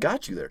that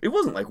got you there. It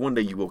wasn't like one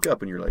day you woke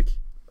up and you're like,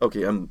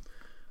 okay, I'm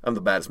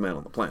the baddest man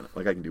on the planet.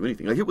 Like, I can do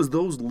anything. Like, it was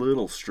those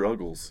little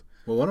struggles.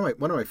 Well, one of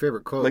my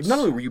favorite quotes. Like, not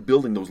only were you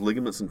building those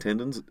ligaments and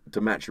tendons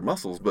to match your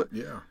muscles, but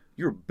yeah,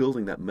 you were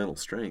building that mental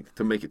strength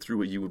to make it through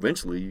what you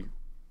eventually...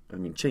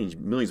 changed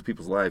millions of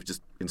people's lives,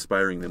 just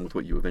inspiring them with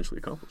what you eventually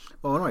accomplished.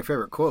 Well, one of my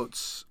favorite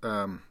quotes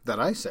that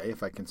I say,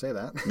 if I can say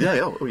that,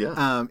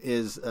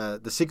 is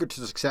the secret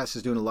to success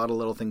is doing a lot of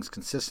little things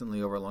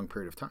consistently over a long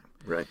period of time.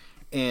 Right.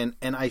 And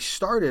I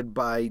started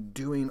by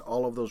doing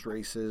all of those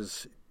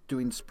races,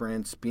 doing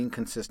sprints, being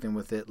consistent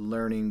with it,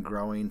 learning,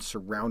 growing,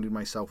 surrounding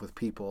myself with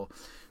people,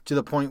 to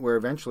the point where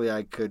eventually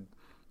I could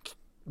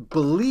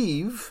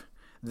believe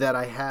that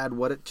I had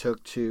what it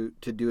took to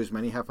do as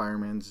many half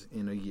Ironmans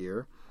in a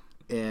year.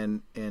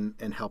 And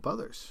help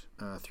others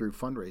through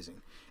fundraising.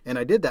 And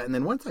I did that. And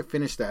then once I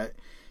finished that,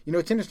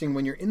 it's interesting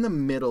when you're in the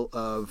middle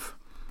of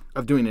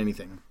doing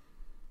anything,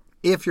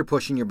 if you're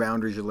pushing your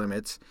boundaries, your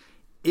limits,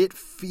 it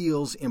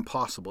feels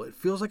impossible. It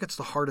feels like it's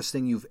the hardest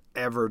thing you've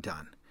ever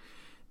done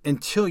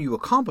until you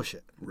accomplish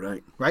it.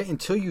 Right. Right?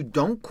 Until you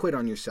don't quit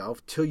on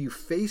yourself, till you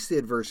face the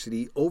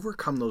adversity,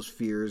 overcome those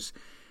fears,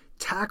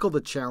 tackle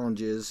the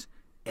challenges,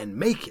 and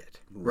make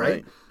it.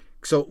 Right?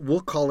 So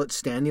we'll call it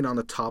standing on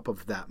the top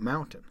of that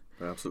mountain.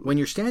 Absolutely. When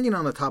you're standing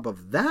on the top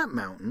of that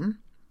mountain,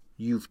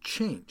 you've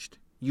changed.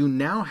 You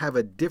now have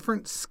a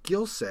different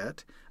skill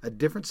set, a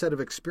different set of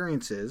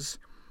experiences.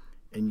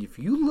 And if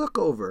you look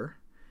over,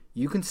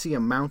 you can see a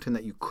mountain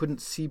that you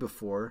couldn't see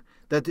before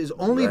that is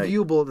only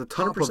viewable at the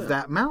top 100%. of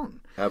that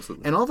mountain.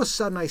 Absolutely. And all of a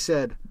sudden I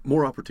said...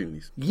 More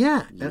opportunities.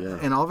 Yeah.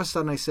 And all of a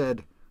sudden I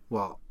said,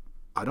 well,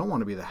 I don't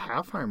want to be the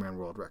half Ironman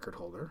world record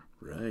holder.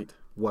 Right.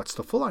 What's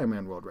the full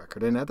Ironman world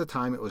record? And at the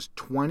time it was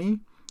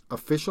 20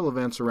 official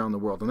events around the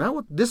world.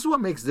 And this is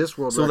what makes this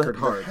world record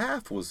hard. The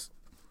half was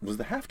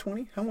the half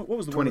 20? What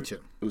was the 22.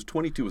 It was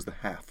 22 was the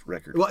half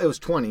record. Well, it was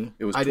 20.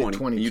 It was I 20. did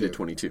 22. You did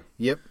 22.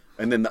 Yep.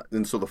 And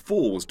then so the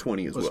full was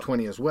 20 as well. It was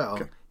 20 as well.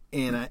 Okay.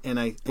 And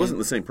wasn't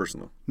the same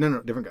person though.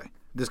 No, different guy.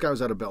 This guy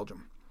was out of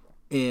Belgium.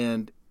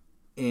 And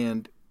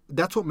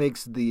that's what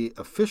makes the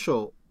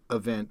official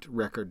event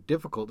record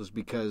difficult, is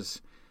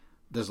because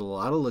there's a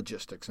lot of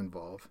logistics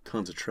involved.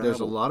 Tons of travel.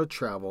 There's a lot of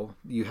travel.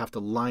 You have to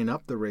line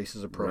up the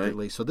races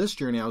appropriately. Right. So this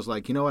journey, I was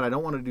like, you know what? I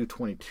don't want to do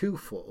 22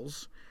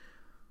 fulls.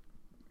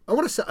 I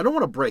don't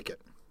want to break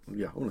it.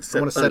 Yeah, I want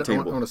to set a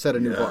new bar. I want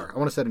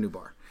to set a new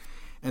bar.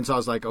 And so I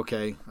was like,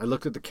 okay. I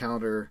looked at the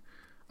calendar.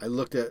 I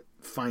looked at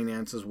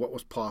finances, what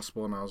was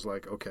possible, and I was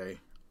like, okay,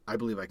 I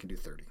believe I can do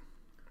 30.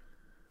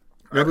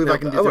 I believe I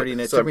can do 30,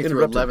 and it took me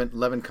through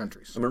 11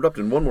 countries. I'm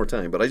interrupting one more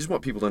time, but I just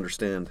want people to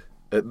understand,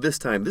 at this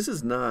time, this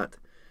is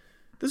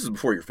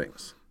before you're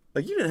famous.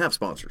 Like, you didn't have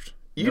sponsors.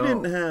 You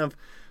didn't have...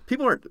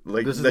 People aren't,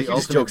 like you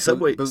just joke,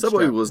 Subway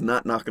was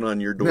not knocking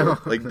on your door. No.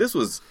 Like, this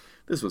was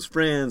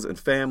friends and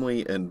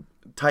family and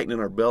tightening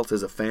our belts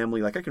as a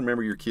family. Like, I can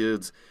remember your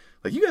kids.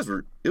 Like, you guys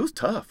it was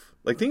tough.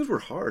 Like, things were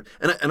hard.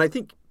 And I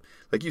think,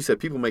 like you said,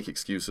 people make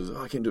excuses.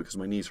 Oh, I can't do it because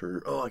my knees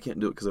hurt. Oh, I can't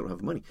do it because I don't have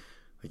the money.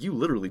 Like, you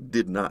literally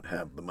did not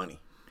have the money.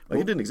 Like,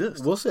 it didn't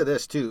exist. We'll say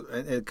this, too,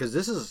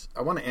 because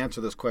I want to answer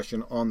this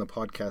question on the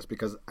podcast,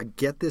 because I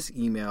get this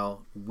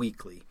email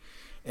weekly.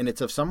 And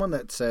it's of someone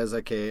that says,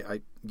 okay,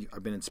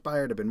 I've been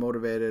inspired, I've been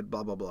motivated,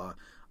 blah, blah, blah.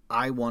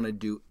 I want to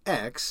do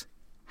X.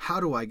 How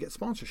do I get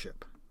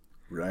sponsorship?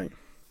 Right.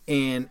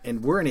 And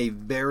we're in a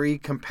very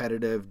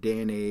competitive day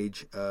and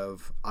age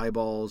of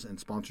eyeballs and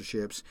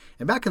sponsorships.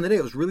 And back in the day,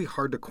 it was really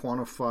hard to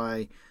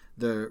quantify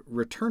the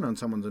return on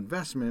someone's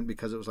investment,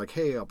 because it was like,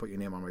 hey, I'll put your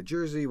name on my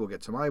jersey, we'll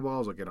get some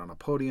eyeballs, I'll get on a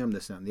podium,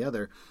 this, that, and the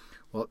other.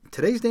 Well,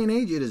 today's day and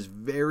age, it is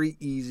very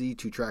easy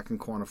to track and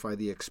quantify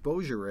the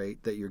exposure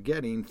rate that you're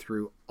getting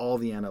through all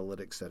the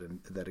analytics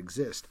that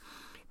exist.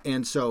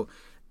 And so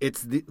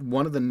it's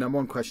one of the number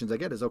one questions I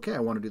get is, okay, I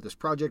want to do this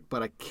project,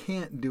 but I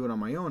can't do it on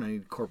my own. I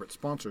need corporate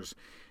sponsors.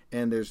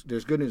 And there's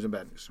good news and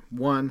bad news.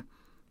 One,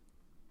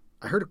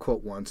 I heard a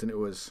quote once, and it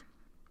was,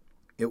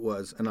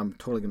 and I'm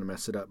totally going to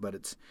mess it up, but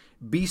it's,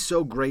 be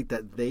so great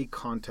that they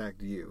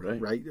contact you,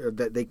 right?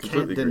 That they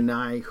can't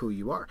deny who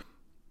you are.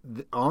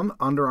 On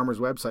Under Armour's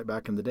website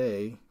back in the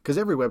day, because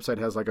every website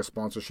has like a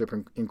sponsorship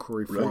and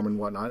inquiry form and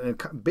whatnot,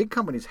 and big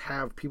companies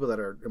have people that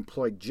are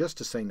employed just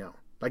to say no.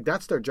 Like,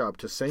 that's their job,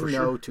 to say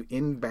no to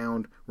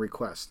inbound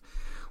requests.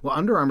 Well,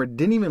 Under Armour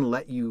didn't even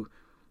let you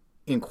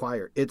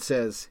inquire. It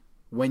says,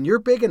 when you're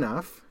big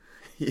enough,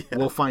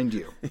 we'll find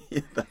you.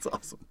 Yeah, that's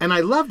awesome. And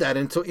I love that.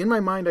 And so in my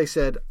mind, I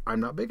said, I'm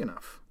not big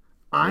enough.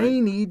 Right. I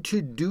need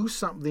to do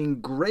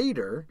something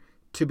greater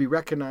to be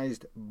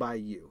recognized by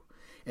you.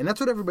 And that's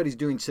what everybody's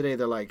doing today.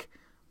 They're like,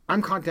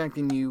 I'm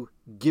contacting you.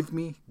 Give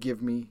me.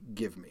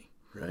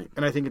 Right.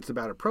 And I think it's a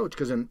bad approach,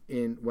 because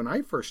when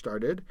I first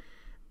started,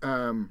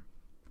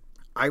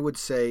 I would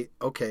say,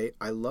 okay,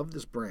 I love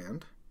this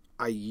brand.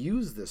 I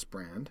use this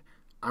brand.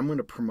 I'm going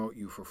to promote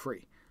you for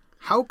free.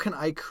 How can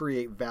I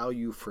create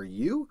value for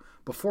you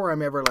before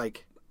I'm ever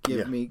like,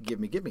 give me?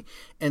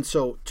 And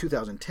so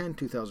 2010,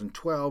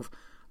 2012,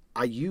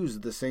 I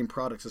used the same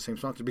products, the same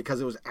sponsors,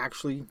 because it was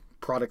actually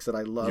products that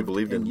I loved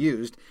and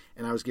used,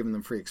 and I was giving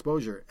them free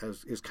exposure. It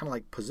was kind of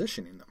like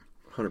positioning them.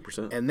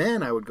 100%. And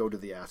then I would go to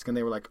the ask, and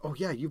they were like, oh,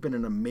 yeah, you've been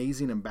an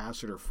amazing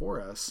ambassador for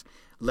us.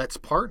 Let's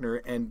partner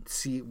and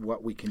see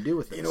what we can do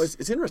with this. You know,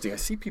 it's interesting. I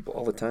see people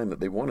all the time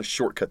that they want to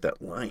shortcut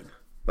that line.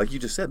 Like you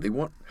just said,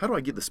 how do I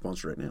get the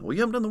sponsor right now? Well,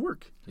 you haven't done the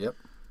work. Yep.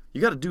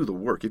 You got to do the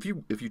work. If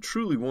you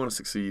truly want to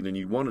succeed and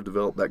you want to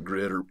develop that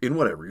grid or in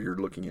whatever you're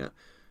looking at,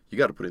 you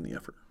got to put in the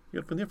effort. You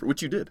got to put in the effort,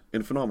 which you did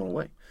in a phenomenal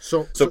way.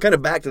 So kind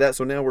of back to that.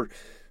 So now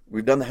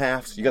we've done the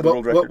halves. You got the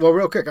world record. Well,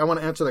 real quick, I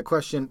want to answer that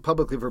question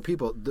publicly for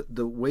people.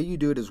 The way you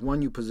do it is,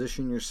 one, you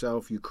position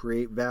yourself, you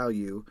create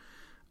value.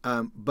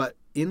 But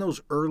in those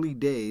early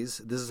days,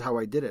 this is how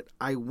I did it.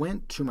 I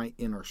went to my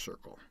inner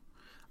circle.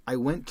 I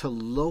went to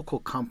local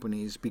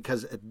companies,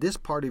 because at this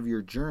part of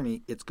your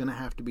journey, it's going to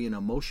have to be an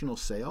emotional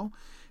sale,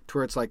 to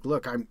where it's like,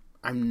 look, I'm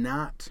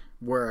not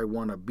where I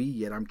want to be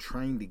yet. I'm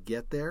trying to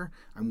get there.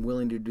 I'm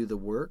willing to do the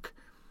work.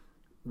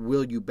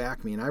 Will you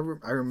back me? And I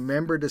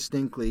remember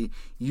distinctly,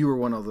 you were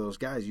one of those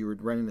guys. You were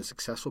running a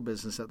successful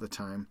business at the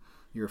time.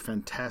 You're a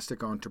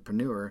fantastic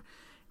entrepreneur,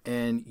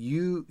 and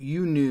you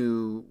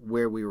knew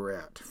where we were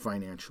at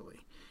financially.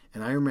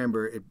 And I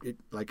remember it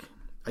like,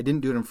 I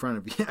didn't do it in front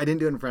of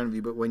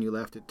you. But when you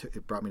left,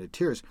 it brought me to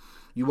tears.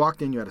 You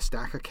walked in, you had a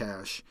stack of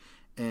cash,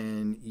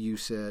 and you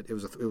said it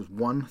was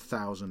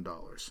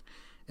 $1,000,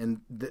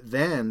 and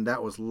then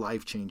that was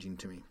life changing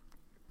to me.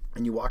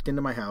 And you walked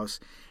into my house,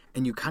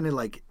 and you kind of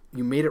like.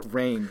 You made it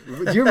rain.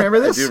 Do you remember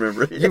this? I do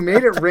remember. You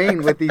made it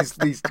rain with these,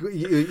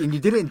 and you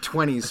did it in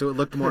 20s, so it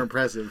looked more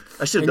impressive.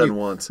 I should have done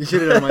once. You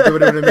should have done once. It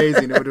would have been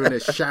amazing. It would have been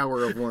a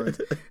shower of ones.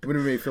 It would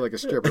have made me feel like a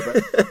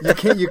stripper.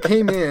 But you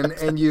came in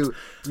and you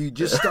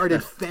just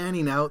started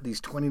fanning out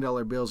these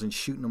 $20 bills and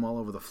shooting them all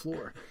over the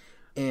floor,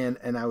 and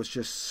I was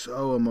just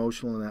so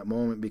emotional in that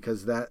moment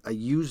because I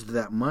used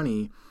that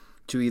money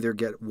to either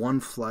get one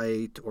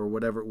flight or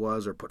whatever it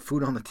was, or put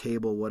food on the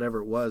table, whatever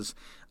it was,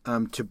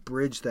 to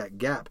bridge that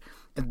gap.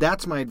 And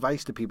that's my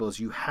advice to people: is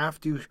you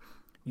have to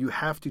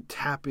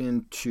tap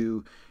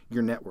into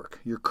your network,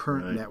 your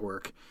current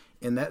network,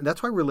 and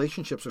that's why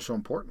relationships are so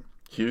important.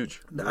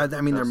 Huge. I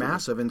mean, they're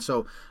massive. And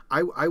so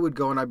I would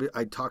go and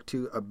I'd talk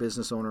to a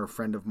business owner, a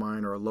friend of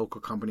mine, or a local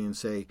company and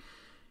say,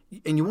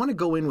 and you want to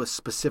go in with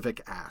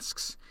specific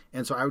asks.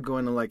 And so I would go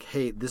in and like,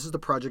 hey, this is the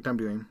project I'm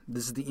doing.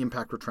 This is the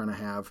impact we're trying to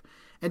have.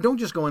 And don't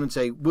just go in and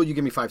say, will you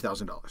give me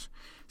 $5,000?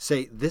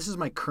 Say, this is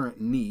my current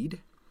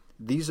need.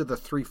 These are the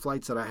 3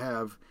 flights that I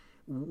have.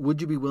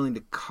 Would you be willing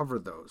to cover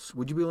those?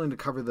 Would you be willing to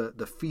cover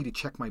the fee to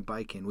check my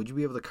bike in? Would you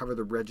be able to cover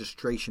the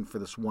registration for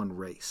this one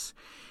race?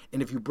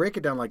 And if you break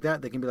it down like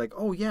that, they can be like,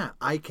 oh yeah,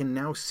 I can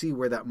now see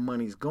where that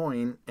money's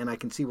going, and I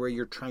can see where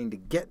you're trying to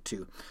get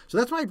to. So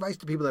that's my advice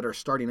to people that are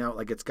starting out.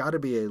 Like, it's got to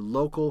be a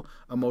local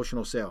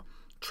emotional sale.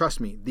 Trust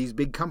me, these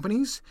big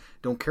companies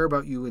don't care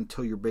about you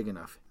until you're big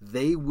enough.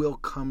 They will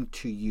come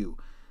to you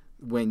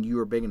when you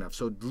are big enough.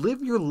 So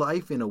live your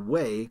life in a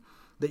way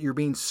that you're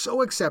being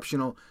so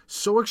exceptional,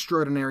 so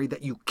extraordinary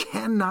that you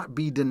cannot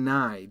be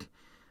denied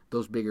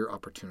those bigger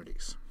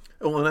opportunities.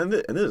 Oh, and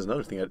this is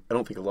another thing I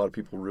don't think a lot of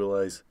people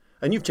realize.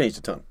 And you've changed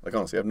a ton. Like,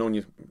 honestly, I've known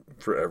you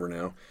forever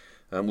now.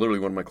 I'm literally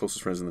one of my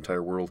closest friends in the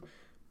entire world.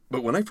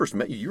 But when I first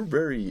met you, you were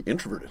very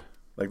introverted.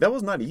 Like, that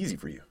was not easy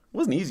for you. It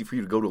wasn't easy for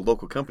you to go to a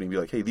local company and be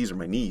like, hey, these are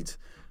my needs.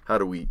 How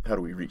do we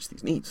reach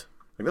these needs?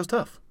 Like, that was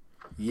tough.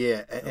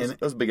 Yeah, that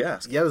was a big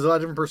ask. Yeah, there's a lot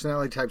of different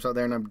personality types out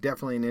there, and I'm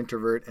definitely an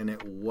introvert, and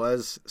it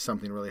was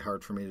something really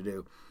hard for me to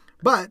do.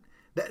 But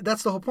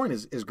that's the whole point: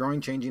 is growing,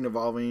 changing,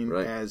 evolving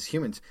as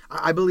humans.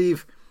 I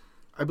believe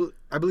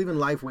in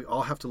life. We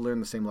all have to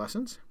learn the same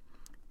lessons,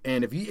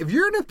 and if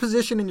you're in a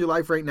position in your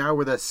life right now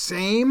where the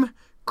same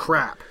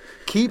crap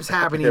keeps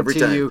happening Every to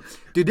time. you,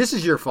 dude, this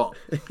is your fault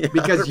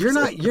because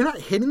 100%. you're not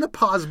hitting the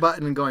pause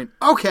button and going,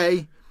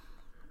 okay,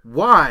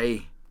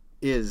 why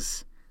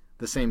is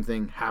the same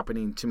thing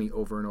happening to me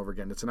over and over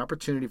again? It's an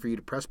opportunity for you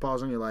to press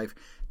pause on your life,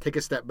 take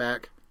a step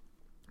back,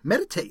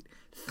 meditate,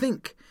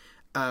 think,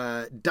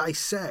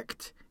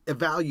 dissect,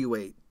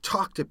 evaluate,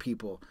 talk to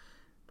people,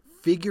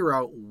 figure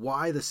out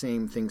why the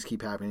same things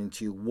keep happening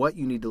to you, what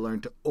you need to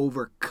learn to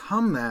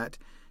overcome that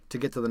to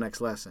get to the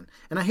next lesson.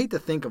 And I hate to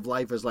think of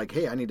life as like,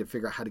 hey, I need to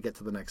figure out how to get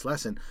to the next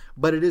lesson,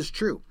 but it is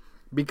true,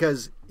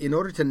 because in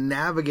order to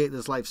navigate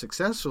this life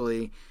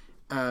successfully,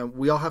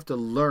 we all have to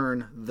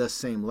learn the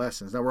same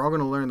lessons. Now, we're all going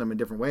to learn them in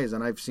different ways,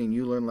 and I've seen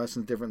you learn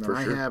lessons different than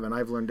I have, and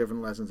I've learned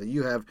different lessons that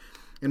you have,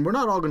 and we're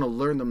not all going to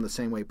learn them the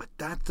same way, but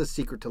that's the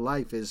secret to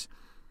life, is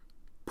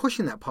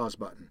pushing that pause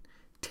button,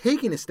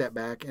 taking a step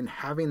back, and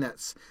having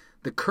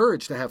the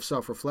courage to have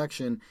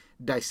self-reflection,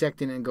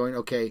 dissecting it and going,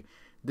 okay,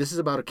 this is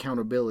about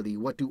accountability.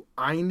 What do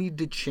I need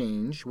to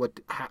change? What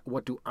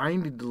do I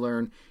need to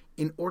learn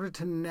in order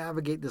to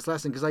navigate this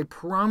lesson? Because I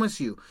promise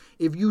you,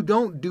 if you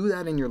don't do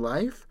that in your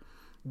life,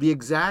 the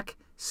exact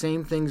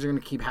same things are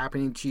going to keep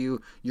happening to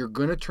you. You're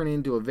going to turn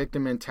into a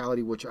victim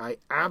mentality, which I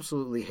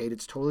absolutely hate.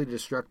 It's totally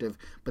destructive.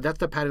 But that's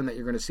the pattern that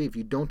you're going to see. If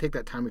you don't take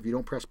that time, if you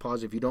don't press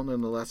pause, if you don't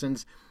learn the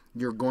lessons,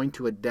 you're going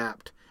to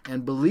adapt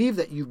and believe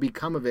that you've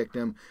become a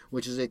victim,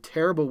 which is a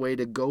terrible way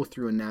to go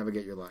through and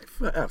navigate your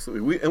life.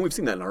 Absolutely. We've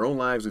seen that in our own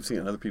lives. We've seen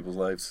it in other people's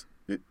lives.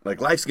 Like,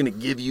 life's going to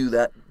give you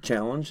that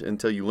challenge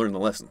until you learn the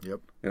lesson.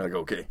 Yep. You're like,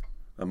 okay,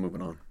 I'm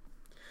moving on.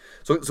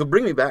 So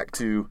bring me back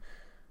to...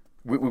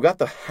 We've got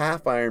the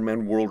half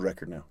Ironman world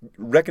record now,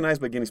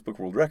 recognized by Guinness Book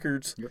World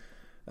Records.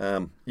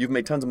 Yep. You've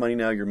made tons of money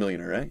now. You're a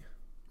millionaire, right?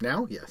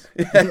 Now, yes.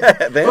 Then?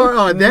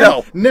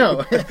 Then? No.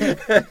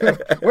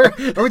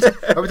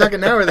 Are we talking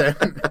now or then?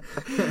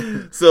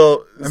 I'm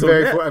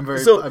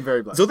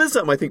very blessed. So this is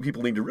something I think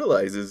people need to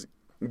realize is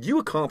you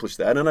accomplished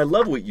that, and I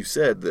love what you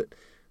said, that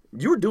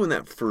you were doing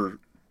that for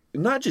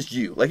not just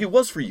you. Like, it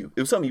was for you.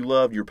 It was something you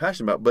loved, you were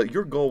passionate about, but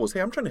your goal was,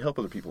 hey, I'm trying to help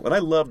other people. And I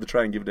love the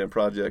Try and Give a Damn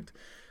project.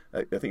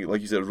 I think,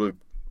 like you said, it was really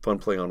fun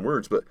playing on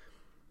words. But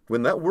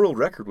when that world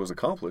record was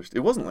accomplished,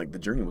 it wasn't like the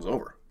journey was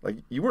over. Like,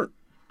 you weren't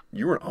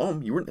home.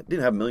 Didn't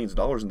have millions of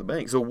dollars in the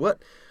bank. So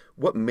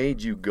what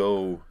made you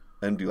go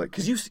and do, like,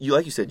 because you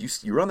like you said,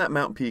 you were on that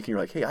mountain peak and you're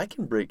like, hey, I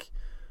can break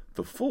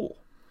the full.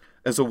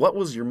 And so what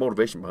was your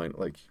motivation behind it?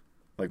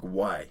 Like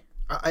why?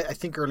 I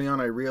think early on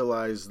I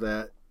realized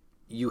that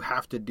you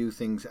have to do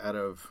things out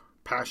of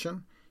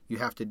passion, you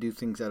have to do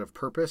things out of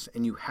purpose,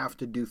 and you have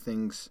to do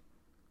things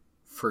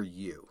for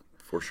you.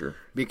 For sure.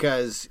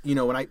 Because,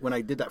 when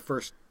I did that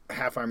first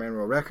half Ironman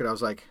world record, I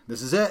was like,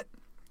 this is it.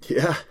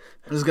 Yeah.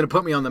 This is going to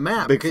put me on the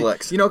map. Big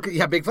flex. You know,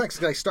 yeah, big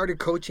flex. I started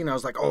coaching. I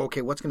was like, oh,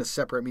 okay, what's going to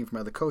separate me from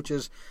other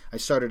coaches? I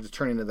started to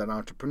turn into that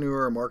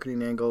entrepreneur,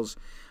 marketing angles.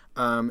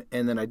 And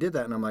then I did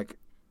that, and I'm like,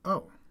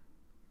 oh,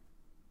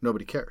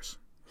 nobody cares.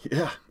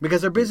 Yeah.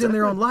 Because they're busy in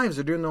their own lives.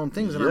 They're doing their own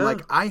things. And I'm Yeah.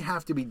 like, I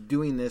have to be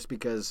doing this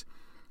because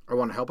I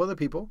want to help other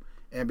people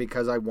and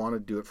because I want to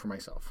do it for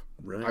myself.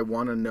 Right. I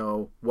want to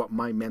know what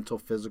my mental,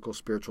 physical,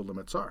 spiritual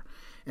limits are.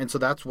 And so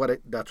that's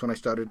when I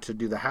started to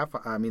do the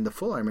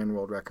full Ironman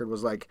world record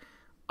was like,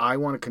 I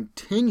want to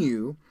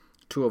continue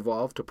to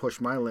evolve, to push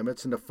my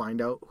limits and to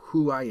find out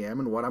who I am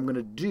and what I'm going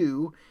to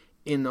do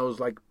in those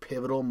like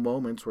pivotal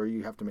moments where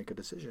you have to make a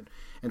decision.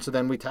 And so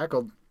then we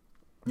tackled,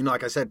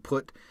 like I said,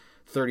 put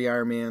 30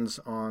 Ironmans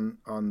on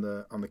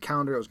the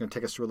calendar. It was going to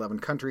take us to 11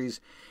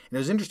 countries. And it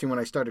was interesting when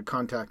I started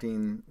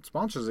contacting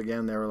sponsors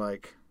again, they were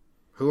like,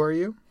 who are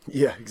you?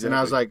 Yeah, exactly. And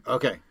I was like,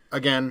 okay,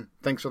 again,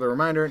 thanks for the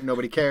reminder.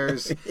 Nobody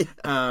cares.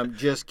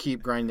 Just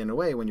keep grinding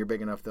away. When you're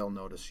big enough, they'll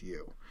notice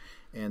you.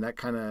 And that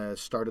kind of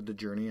started the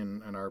journey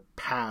and our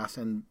path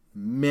and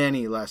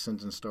many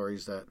lessons and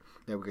stories that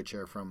we could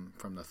share from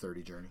the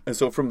 30 journey. And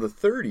so from the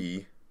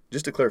 30,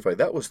 just to clarify,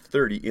 that was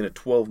 30 in a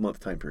 12-month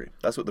time period.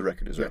 That's what the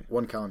record is, right?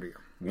 1 calendar year.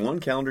 1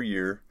 calendar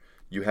year,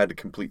 you had to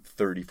complete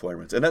 30 full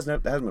Ironmans. And that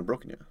hasn't been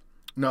broken yet.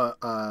 No,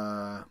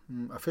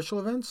 official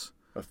events?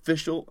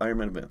 Official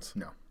Ironman events.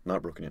 No.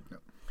 Not broken yet. No.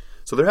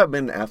 So there have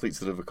been athletes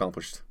that have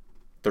accomplished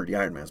 30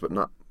 Ironmans, but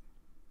not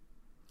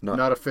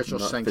official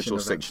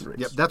sanctioned race.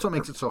 Yep, that's what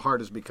makes it so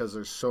hard is because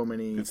there's so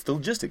many. It's the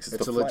logistics. It's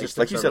the the flights. logistics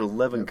Like you said, of it.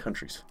 11 Yep.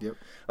 countries. Yep.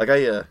 Like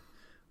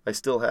I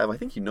still have, I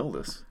think you know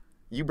this.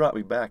 You brought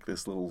me back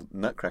this little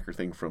nutcracker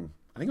thing from,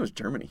 I think it was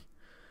Germany.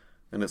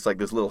 And it's like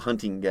this little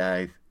hunting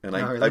guy. And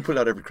really? I put it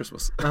out every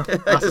Christmas. Oh,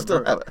 I awesome.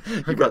 still have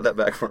it. You brought that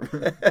back for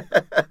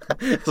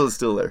me. So it's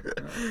still there.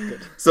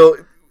 Good. So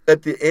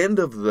at the end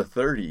of the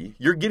 30,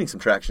 you're getting some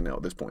traction now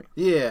at this point.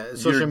 Yeah,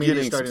 social media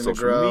is starting to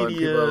social grow, media. and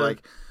people are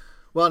like,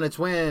 well, and it's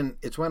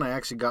when I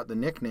actually got the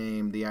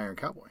nickname the Iron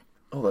Cowboy.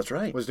 Oh, that's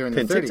right. Was during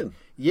the 30. Penticton.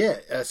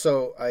 Yeah,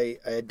 so I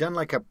had done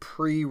like a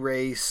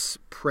pre-race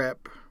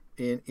prep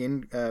it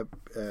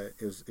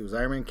was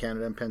Ironman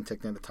Canada in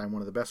Penticton at the time,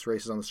 one of the best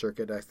races on the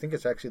circuit. I think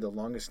it's actually the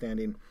longest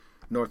standing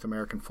North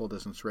American full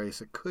distance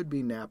race. It could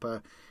be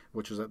Napa,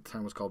 which was at the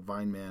time was called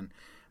Vineman,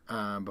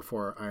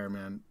 before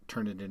Ironman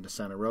turned it into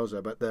Santa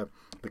Rosa. But the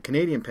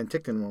Canadian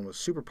Penticton one was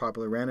super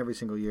popular, ran every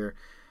single year.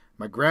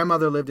 My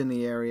grandmother lived in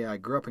the area. I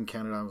grew up in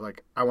Canada. I was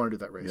like, I want to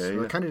do that race.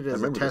 So I kind of did it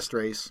as a test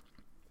race.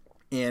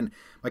 And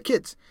my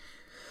kids.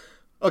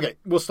 Okay,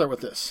 we'll start with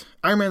this.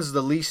 Ironman's is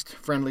the least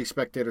friendly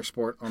spectator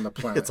sport on the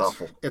planet. It's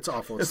awful. It's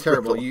awful. It's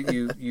terrible.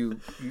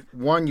 You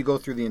go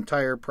through the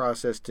entire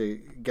process to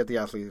get the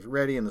athletes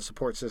ready and the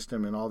support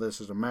system and all this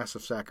is a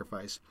massive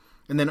sacrifice.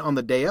 And then on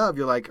the day of,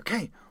 you're like,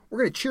 okay, we're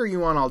going to cheer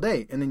you on all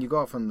day. And then you go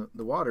off in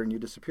the water and you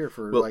disappear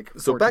for like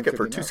 14, so back up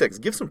for 2 hours. seconds.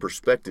 Give some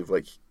perspective.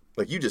 Like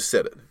you just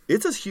said it.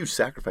 It's a huge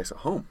sacrifice at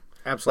home.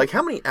 Absolutely. Like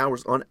how many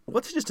hours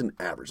what's just an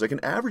average? Like an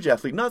average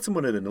athlete, not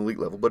someone at an elite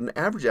level, but an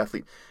average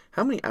athlete,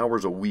 how many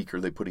hours a week are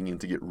they putting in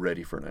to get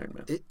ready for an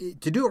Ironman?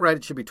 To do it right,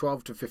 it should be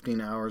 12 to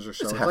 15 hours or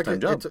so. It's a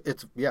half-time job.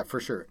 It's yeah, for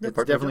sure. Yeah, it's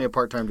definitely a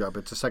part-time job.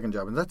 It's a second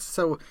job. And that's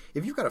so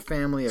if you've got a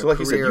family, so like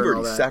career, you said, you've and all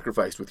already that,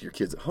 sacrificed with your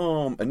kids at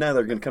home, and now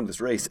they're going to come to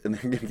this race, and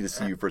they're going to get to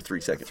see you for 3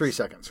 seconds. 3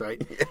 seconds,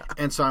 right? Yeah.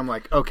 And so I'm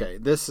like, okay,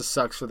 this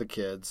sucks for the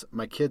kids.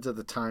 My kids at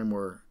the time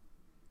were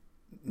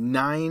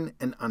 9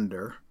 and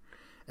under,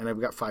 and I've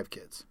got 5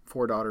 kids,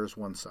 4 daughters,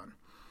 1 son.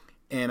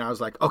 And I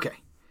was like, okay,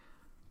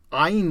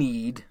 I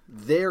need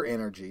their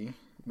energy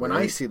when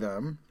I see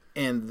them,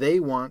 and they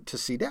want to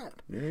see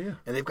Dad. Yeah.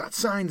 And they've got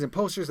signs and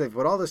posters. They've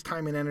put all this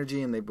time and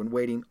energy, and they've been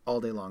waiting all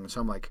day long. And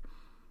so I'm like,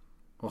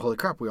 well, holy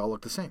crap, we all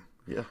look the same.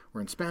 Yeah.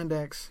 We're in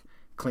spandex,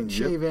 clean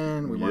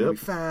shaven. We want to be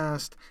Yep.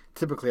 fast.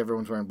 Typically,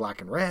 everyone's wearing black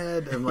and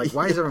red. And I'm like,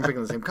 why is everyone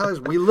picking the same colors?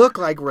 We look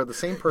like we're the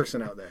same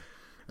person out there.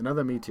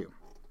 Another me too.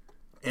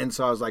 And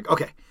so I was like,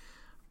 okay,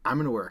 I'm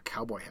going to wear a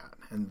cowboy hat,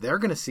 and they're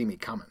going to see me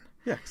coming.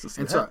 Yeah.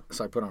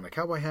 So I put on a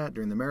cowboy hat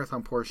during the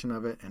marathon portion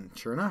of it, and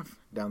sure enough,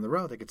 down the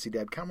road, they could see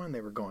Dad coming.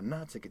 They were going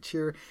nuts. They could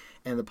cheer,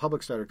 and the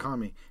public started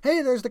calling me,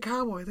 hey, there's the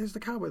cowboy, there's the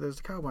cowboy, there's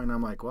the cowboy. And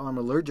I'm like, well, I'm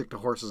allergic to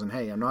horses and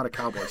hay. I'm not a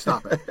cowboy.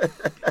 Stop it.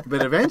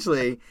 But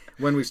eventually,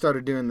 when we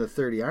started doing the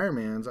 30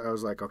 Ironmans, I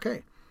was like,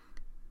 okay,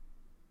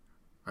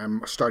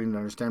 I'm starting to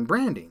understand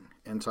branding.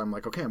 And so I'm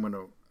like, okay, I'm going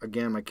to,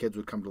 again, my kids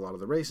would come to a lot of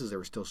the races. They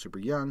were still super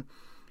young.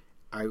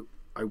 I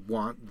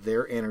want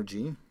their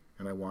energy,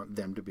 and I want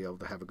them to be able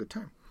to have a good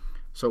time.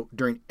 So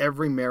during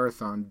every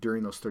marathon,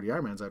 during those 30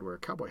 Ironmans, I'd wear a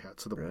cowboy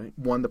hat. So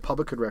the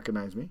public could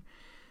recognize me.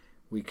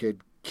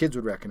 Kids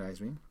would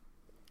recognize me.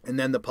 And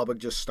then the public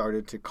just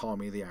started to call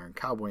me the Iron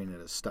Cowboy, and it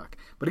has stuck.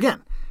 But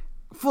again,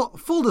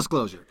 full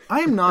disclosure, I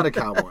am not a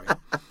cowboy.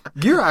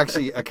 You're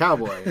actually a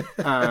cowboy.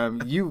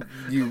 You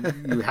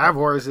have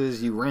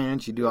horses, you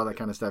ranch, you do all that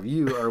kind of stuff.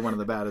 You are one of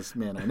the baddest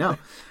men I know.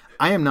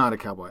 I am not a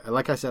cowboy.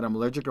 Like I said, I'm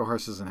allergic to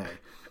horses and hay.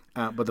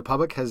 But the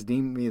public has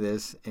deemed me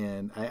this,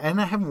 and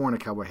I haven't worn a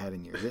cowboy hat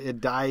in years. It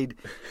died.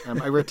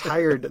 I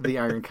retired the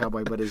Iron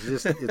Cowboy, but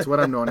it's what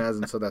I'm known as,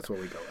 and so that's what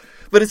we go with.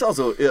 But it's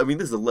also, I mean,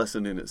 this is a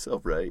lesson in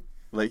itself, right?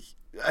 Like,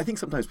 I think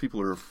sometimes people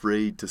are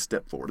afraid to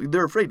step forward.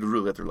 They're afraid to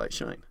really let their light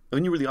shine. I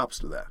mean, you were the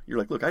opposite of that. You're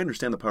like, look, I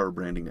understand the power of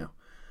branding now,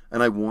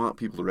 and I want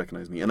people to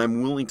recognize me, and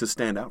I'm willing to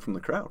stand out from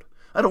the crowd.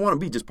 I don't want to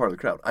be just part of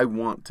the crowd. I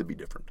want to be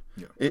different.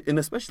 Yeah. And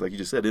especially, like you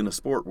just said, in a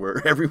sport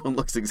where everyone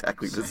looks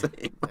exactly the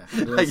same.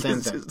 Yeah, like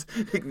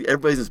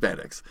everybody's in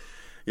spandex.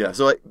 Yeah,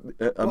 so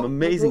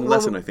amazing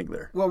lesson, I think,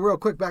 there. Well, real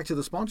quick, back to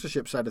the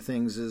sponsorship side of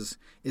things is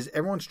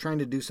everyone's trying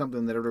to do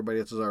something that everybody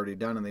else has already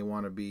done, and they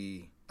want to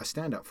be a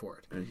standout for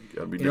it.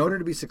 In order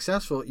to be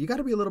successful, you got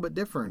to be a little bit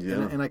different,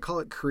 and I call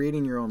it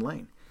creating your own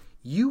lane.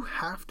 You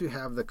have to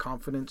have the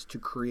confidence to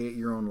create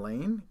your own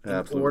lane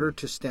in order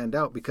to stand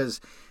out, because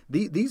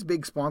these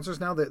big sponsors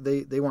now,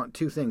 they want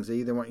two things. They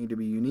either want you to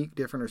be unique,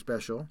 different, or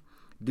special,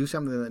 do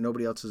something that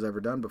nobody else has ever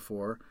done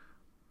before,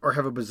 or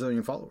have a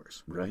bazillion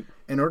followers. Right.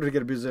 In order to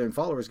get a bazillion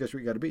followers, guess what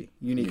you got to be?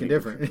 Unique and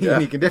different. Yeah,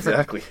 unique and different.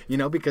 Exactly.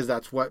 Because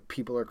that's what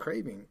people are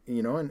craving.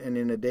 And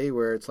in a day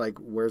where it's like,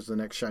 where's the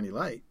next shiny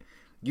light?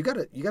 You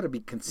gotta be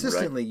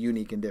consistently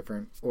unique and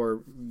different,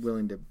 or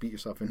willing to beat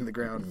yourself into the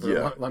ground for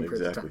a long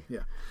period of time.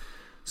 Yeah.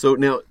 So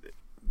now,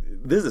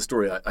 this is a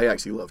story I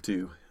actually love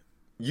too.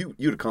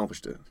 You'd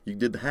accomplished it. You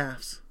did the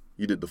halves.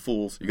 You did the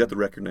fulls. You got the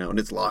record now, and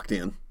it's locked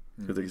in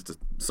because it's just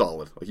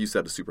solid. Like you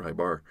set a super high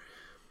bar.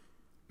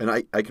 And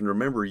I can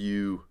remember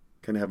you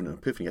kind of having an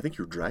epiphany. I think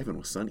you were driving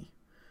with Sonny.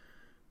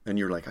 And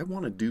you're like, I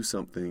want to do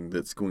something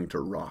that's going to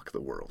rock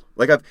the world.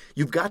 Like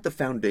you've got the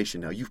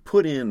foundation now. You've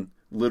put in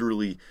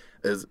literally,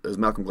 as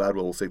Malcolm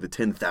Gladwell will say, the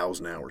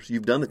 10,000 hours.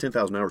 You've done the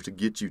 10,000 hours to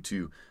get you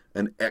to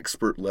an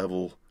expert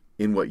level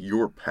in what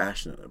you're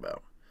passionate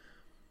about.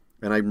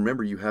 And I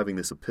remember you having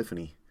this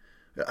epiphany.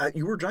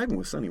 You were driving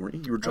with Sonny, weren't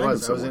you? You were driving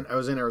with I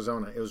was in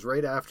Arizona. It was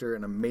right after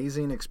an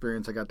amazing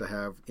experience I got to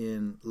have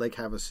in Lake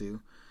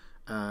Havasu.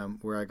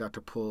 Where I got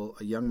to pull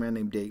a young man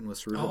named Dayton with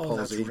cerebral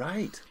palsy. That's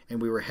right.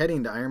 And we were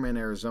heading to Ironman,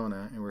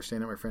 Arizona, and we were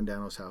staying at my friend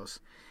Dano's house.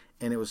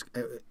 And it was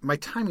my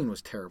timing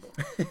was terrible,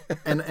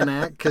 and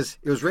because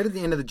it was right at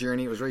the end of the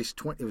journey. It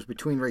was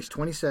between race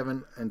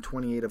 27 and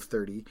 28 of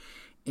 30,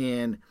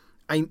 and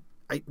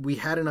we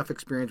had enough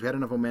experience, we had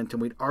enough momentum.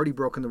 We'd already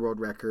broken the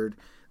world record.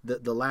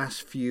 The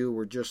last few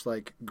were just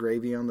like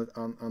gravy on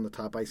the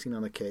top, icing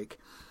on the cake,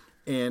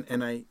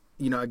 and I.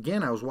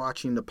 Again, I was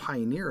watching the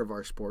pioneer of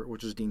our sport,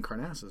 which is Dean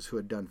Karnazes, who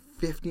had done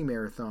 50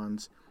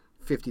 marathons,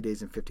 50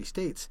 days in 50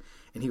 states.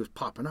 And he was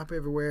popping up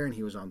everywhere, and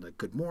he was on the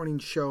Good Morning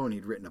show, and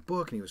he'd written a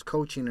book, and he was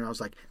coaching. And I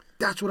was like,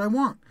 that's what I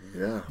want.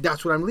 Yeah.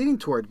 That's what I'm leaning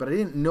toward. But I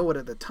didn't know it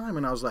at the time.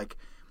 And I was like,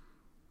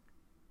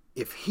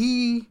 if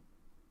he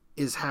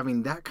is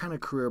having that kind of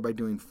career by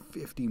doing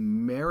 50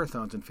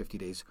 marathons in 50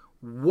 days,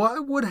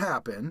 what would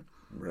happen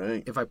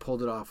if I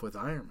pulled it off with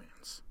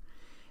Ironmans?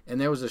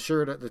 And there was a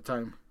shirt at the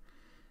time.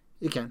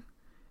 You can.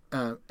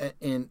 And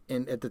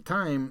at the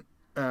time,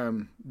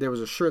 there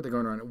was a shirt that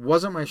going around. It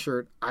wasn't my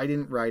shirt. I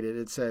didn't write it.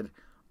 It said,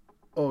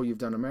 "Oh, you've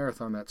done a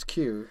marathon. That's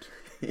cute.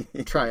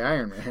 Try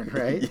Ironman."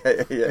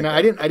 Right? Yeah. Now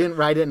I didn't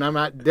write it, and I'm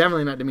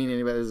definitely not demeaning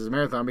anybody. This is a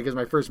marathon because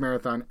my first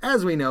marathon,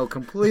 as we know,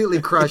 completely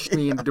crushed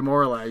me and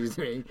demoralized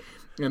me,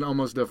 and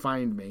almost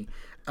defined me.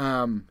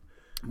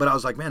 But I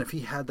was like, man, if he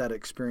had that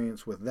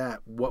experience with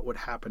that, what would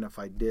happen if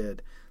I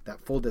did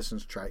that full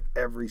distance try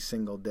every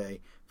single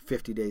day,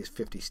 50 days,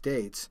 50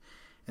 states?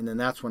 And then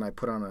that's when I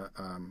put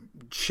on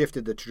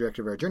shifted the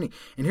trajectory of our journey.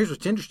 And here's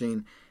what's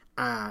interesting.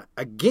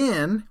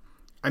 Again,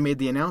 I made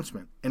the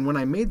announcement. And when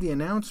I made the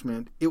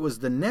announcement, it was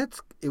the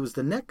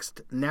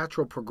next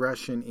natural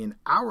progression in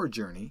our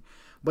journey.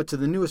 But to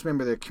the newest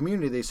member of their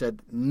community, they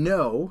said,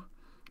 no,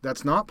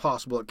 that's not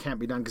possible. It can't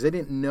be done, because they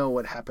didn't know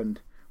what happened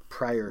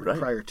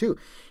prior to.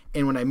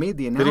 And when I made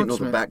the announcement, they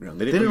didn't know the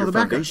background. They didn't know your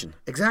foundation.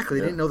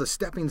 Exactly. They didn't know the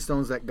stepping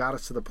stones that got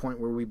us to the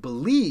point where we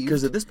believed,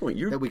 because at this point,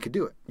 that we could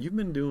do it. You've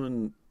been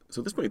doing... So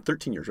at this point,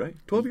 13 years, right?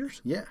 12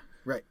 years? Yeah,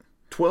 right.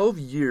 12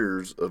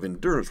 years of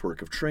endurance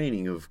work, of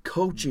training, of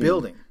coaching.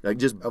 Building. Like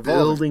just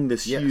building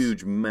this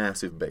huge,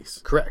 massive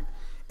base. Correct.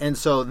 And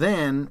so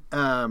then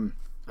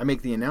I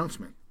make the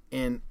announcement.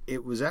 And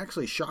it was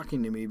actually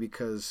shocking to me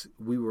because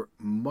we were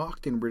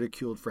mocked and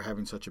ridiculed for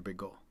having such a big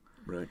goal.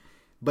 Right.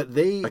 But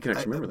I can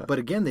actually remember that. But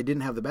again, they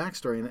didn't have the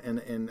backstory.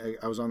 And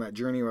I was on that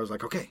journey where I was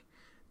like, okay,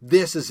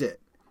 this is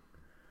it.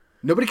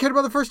 Nobody cared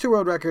about the first 2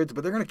 world records,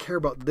 but they're going to care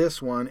about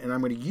this one, and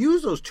I'm going to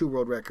use those 2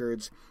 world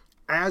records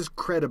as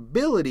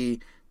credibility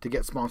to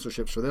get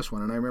sponsorships for this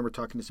one. And I remember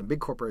talking to some big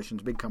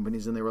corporations, big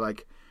companies, and they were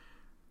like,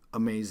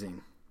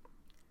 amazing.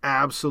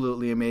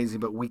 Absolutely amazing,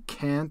 but we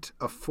can't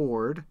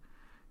afford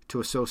to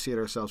associate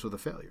ourselves with a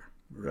failure.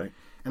 Right.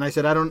 And I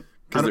said, I don't...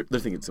 Because they're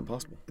thinking it's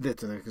impossible. They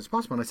think it's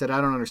possible. And I said,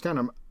 I don't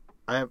understand.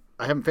 I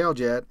haven't failed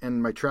yet,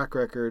 and my track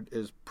record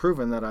is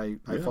proven that I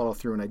follow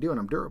through and I do, and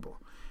I'm durable.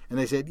 And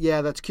they said,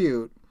 yeah, that's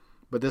cute,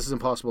 but this is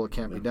impossible. It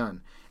can't be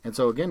done. And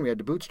so again, we had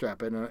to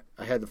bootstrap it. And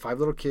I had the 5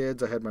 little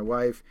kids. I had my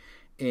wife,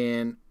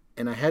 and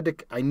I had to.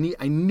 I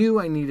knew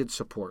I needed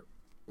support.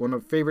 One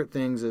of my favorite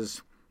things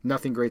is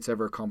nothing great's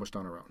ever accomplished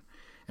on our own,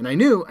 and I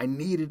knew I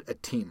needed a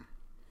team.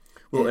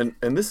 Well,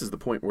 and this is the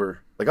point where,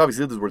 like,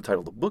 obviously this is where the title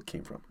of the book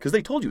came from, because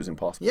they told you it was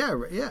impossible.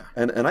 Yeah, yeah.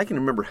 And I can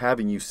remember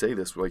having you say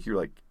this, like, you're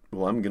like,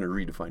 well, I'm going to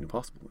redefine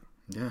impossible.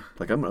 Yeah.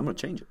 Like, I'm going to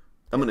change it.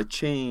 I'm going to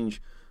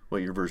change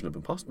what your version of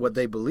impossible. What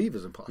they believe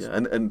is impossible.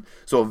 Yeah, and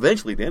so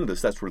eventually at the end of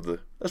this, that's where the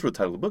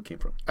title of the book came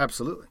from.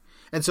 Absolutely.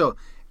 And so,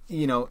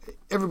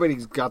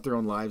 everybody's got their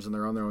own lives and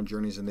they're on their own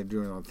journeys and they're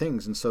doing their own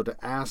things. And so to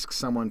ask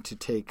someone to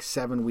take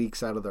 7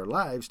 weeks out of their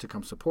lives to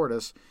come support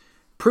us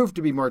proved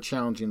to be more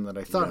challenging than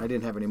I thought. Yeah. I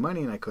didn't have any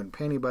money and I couldn't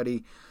pay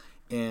anybody.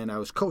 And I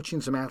was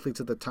coaching some athletes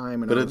at the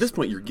time. But at this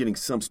point, you're getting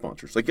some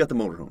sponsors. Like, you got the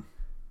motorhome.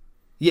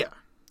 Yeah.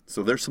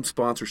 So there's some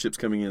sponsorships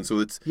coming in. So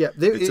it's at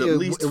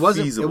least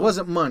feasible. It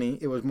wasn't money.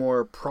 It was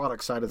more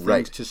product side of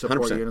things to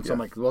support you. And so I'm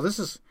like, well,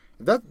 that's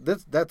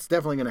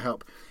definitely going to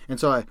help. And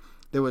so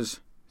there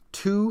was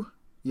 2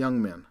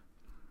 young men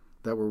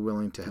that were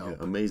willing to help. Yeah,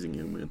 amazing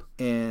young men.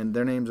 And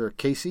their names are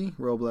Casey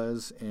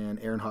Robles and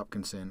Aaron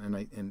Hopkinson.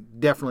 And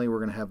definitely we're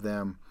going to have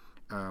them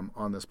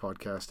on this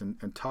podcast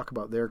and talk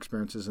about their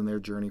experiences and their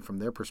journey from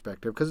their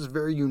perspective, because it's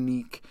very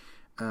unique,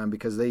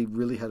 because they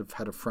really have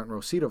had a front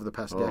row seat over the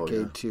past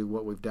decade to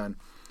what we've done.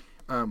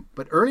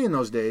 But early in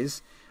those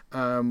days,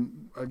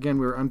 again,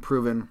 we were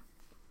unproven.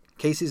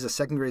 Casey's a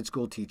second grade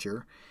school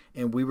teacher,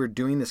 and we were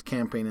doing this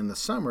campaign in the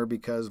summer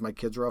because my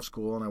kids are off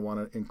school and I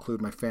want to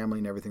include my family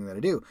in everything that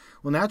I do.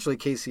 Well, naturally,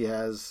 Casey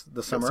has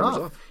the summer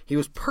off. He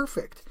was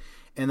perfect.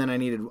 And then I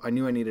knew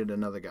I needed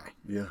another guy.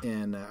 Yeah.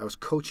 And I was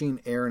coaching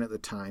Aaron at the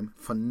time,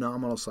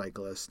 phenomenal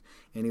cyclist,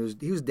 and he was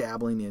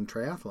dabbling in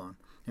triathlon.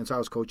 And so I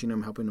was coaching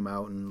him, helping him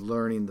out, and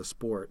learning the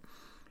sport.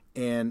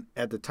 And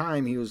at the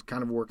time, he was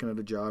kind of working at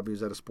a job. He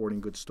was at a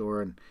sporting goods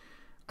store, and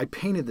I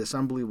painted this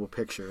unbelievable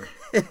picture.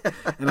 And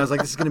I was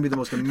like, this is going to be the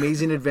most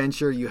amazing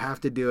adventure. You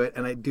have to do it.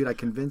 And I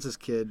convinced this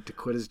kid to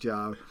quit his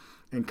job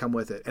and come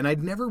with it. And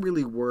I'd never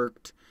really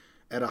worked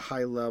at a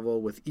high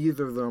level with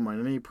either of them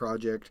on any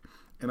project.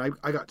 And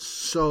I got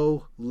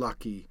so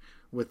lucky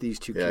with these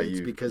 2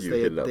 kids because I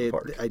hit it out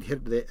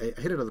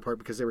of the park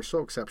because they were so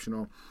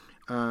exceptional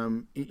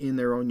in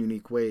their own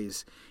unique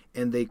ways.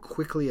 And they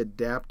quickly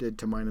adapted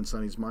to mine and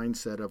Sonny's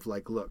mindset of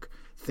like, look,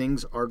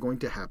 things are going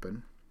to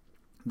happen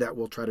that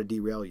will try to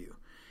derail you.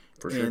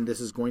 For sure. And this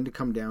is going to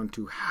come down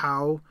to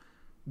how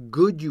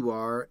good you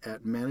are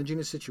at managing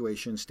a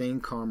situation,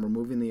 staying calm,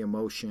 removing the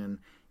emotion,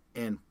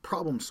 and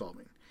problem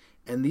solving.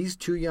 And these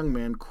 2 young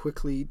men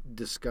quickly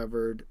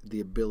discovered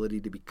the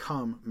ability to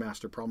become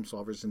master problem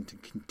solvers and to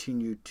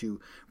continue to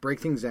break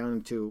things down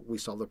until we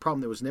solve the problem.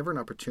 There was never an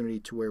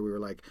opportunity to where we were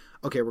like,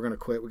 okay, we're going to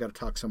quit. We got to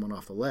talk someone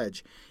off the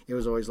ledge. It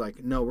was always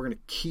like, no, we're going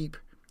to keep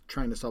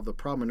trying to solve the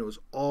problem. And it was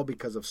all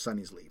because of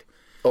Sonny's lead.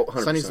 Oh,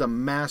 100%. Sonny's the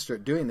master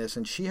at doing this.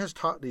 And she has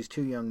taught these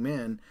 2 young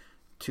men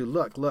to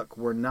look,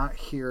 we're not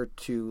here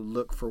to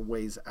look for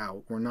ways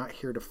out. We're not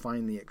here to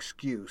find the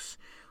excuse.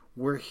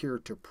 We're here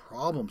to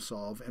problem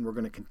solve, and we're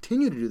going to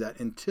continue to do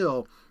that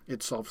until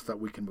it solves so that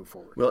we can move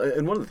forward. Well,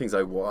 and one of the things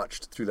I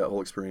watched through that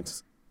whole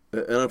experience,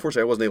 and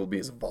unfortunately I wasn't able to be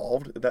as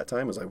involved at that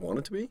time as I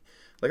wanted to be.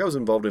 Like, I was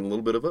involved in a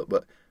little bit of it,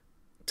 but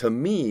to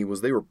me was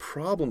they were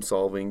problem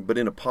solving, but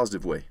in a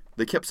positive way.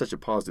 They kept such a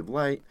positive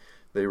light.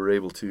 They were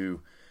able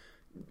to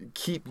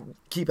keep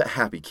it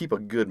happy, keep a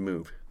good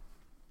mood.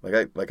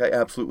 Like I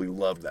absolutely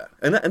loved that.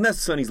 And that's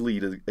Sonny's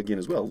lead again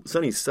as well.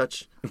 Sonny's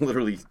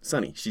literally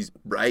Sonny. She's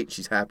bright,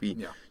 she's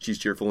happy, she's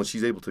cheerful, and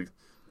she's able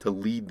to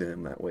lead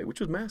them that way, which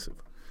was massive.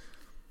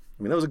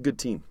 I mean, that was a good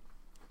team.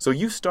 So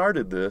you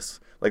started this,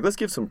 like, let's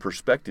give some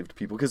perspective to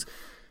people,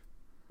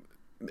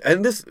 let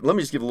me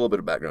just give a little bit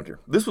of background here.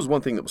 This was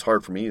one thing that was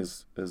hard for me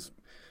as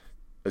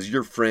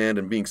your friend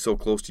and being so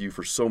close to you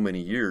for so many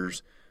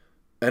years.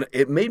 And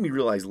it made me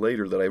realize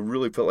later that I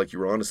really felt like you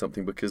were onto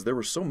something, because there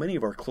were so many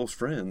of our close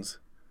friends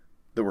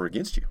that were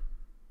against you.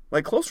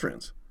 Like, close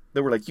friends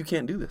that were like, you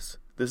can't do this.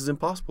 This is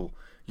impossible.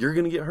 You're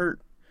going to get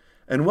hurt.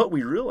 And what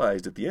we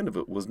realized at the end of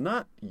it was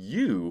not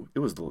you, it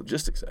was the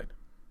logistics side.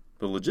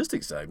 The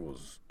logistics side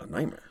was a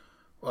nightmare.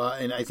 Well,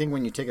 and I think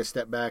when you take a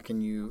step back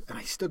and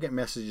I still get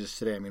messages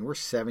today. I mean, we're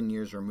 7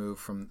 years removed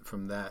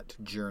from that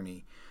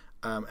journey.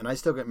 And I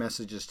still get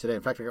messages today.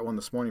 In fact, I got one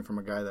this morning from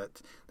a guy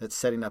that's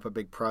setting up a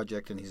big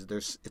project, and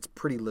it's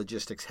pretty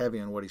logistics heavy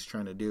on what he's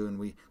trying to do.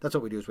 And that's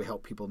what we do, is we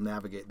help people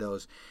navigate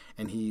those.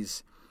 And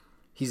he's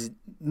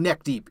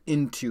neck deep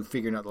into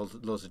figuring out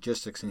those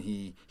logistics. And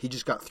he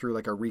just got through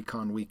like a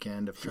recon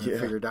weekend of trying to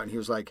figure it out. And he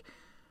was like,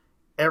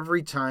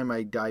 every time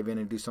I dive in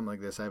and do something like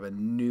this, I have a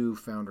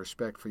newfound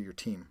respect for your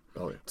team.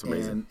 Oh, yeah, it's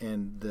amazing.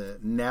 And the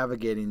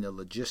navigating the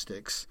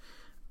logistics,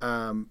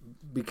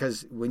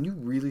 because when you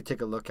really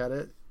take a look at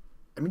it,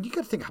 I mean, you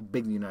got to think how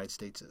big the United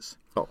States is.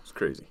 Oh, it's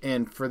crazy.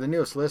 And for the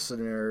newest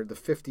listener, the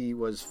 50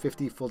 was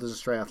 50 full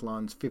distance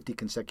triathlons, 50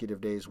 consecutive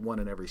days, one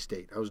in every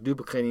state. I was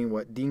duplicating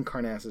what Dean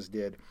Karnassus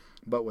did,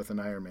 but with an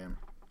Ironman.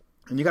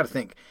 And you got to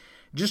think,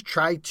 just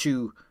try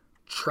to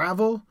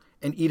travel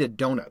and eat a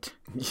donut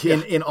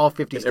in all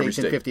 50 states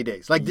in 50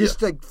 days. Like, just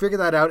like figure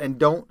that out, and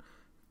don't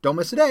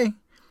miss a day.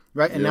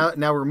 Right, and Yep.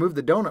 now remove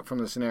the donut from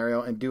the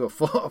scenario and do a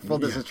full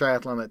distance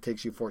triathlon that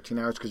takes you 14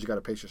 hours because you got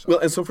to pace yourself. Well,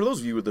 and so for those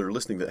of you that are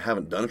listening that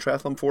haven't done a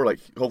triathlon before, like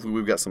hopefully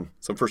we've got some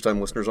first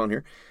time listeners on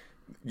here.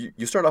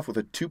 You start off with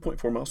a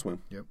 2.4 mile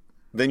swim. Yep.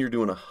 Then you're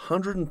doing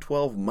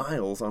 112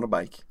 miles on a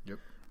bike. Yep.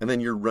 And then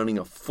you're running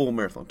a full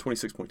marathon,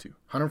 26.2.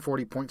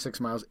 140.6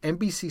 miles.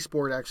 NBC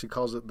Sport actually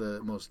calls it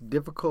the most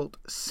difficult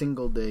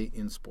single day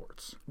in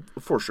sports.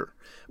 For sure.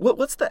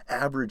 What's the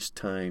average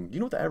time? Do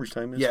you know what the average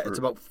time is? Yeah, it's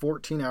about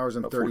 14 hours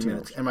and 30 14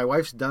 minutes. hours. And my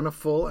wife's done a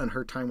full, and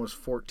her time was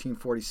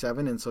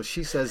 14:47, and so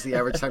she says the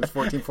average time is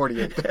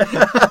 14:48.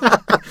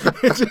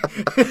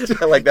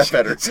 I like that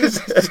better.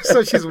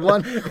 So she's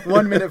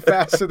one minute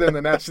faster than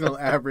the national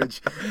average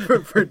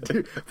for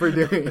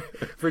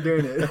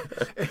doing it.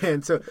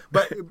 And so,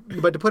 but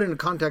to put into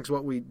context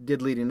what we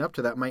did leading up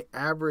to that, my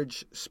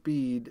average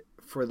speed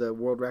for the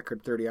world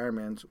record 30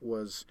 Ironmans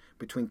was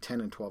between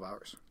 10 and 12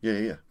 hours.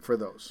 Yeah. For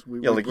those,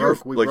 You're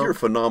a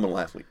phenomenal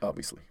athlete,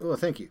 obviously. Well,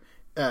 thank you.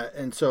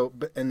 And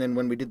then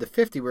when we did the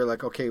 50, we were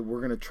like, okay, we're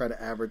going to try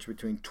to average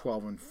between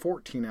 12 and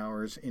 14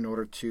 hours in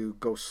order to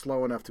go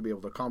slow enough to be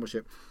able to accomplish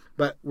it.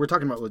 But we're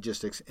talking about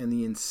logistics and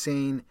the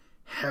insane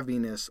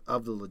heaviness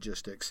of the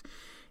logistics.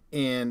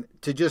 And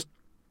to just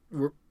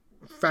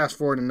fast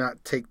forward and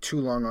not take too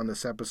long on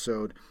this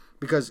episode,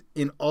 because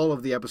in all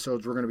of the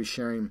episodes, we're going to be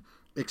sharing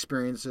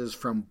experiences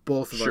from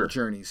both of our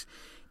journeys.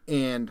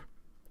 And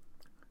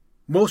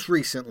most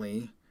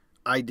recently,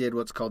 I did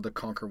what's called the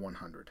Conquer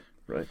 100.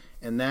 Right.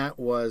 And that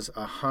was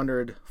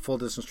 100 full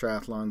distance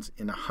triathlons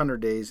in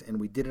 100 days, and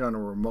we did it on a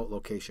remote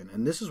location.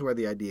 And this is where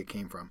the idea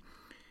came from.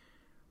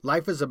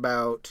 Life is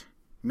about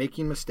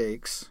making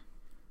mistakes,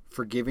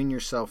 forgiving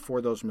yourself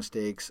for those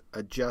mistakes,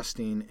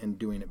 adjusting, and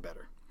doing it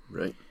better.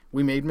 Right.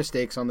 We made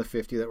mistakes on the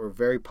 50 that were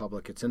very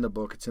public. It's in the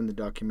book. It's in the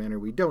documentary.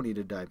 We don't need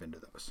to dive into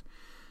those.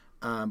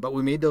 But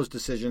we made those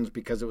decisions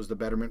because it was the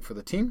betterment for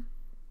the team,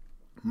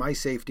 my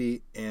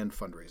safety, and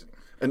fundraising.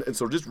 And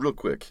so just real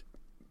quick,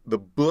 the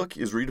book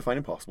is Redefine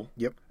Impossible.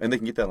 Yep. And they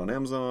can get that on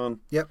Amazon.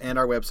 Yep, and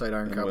our website,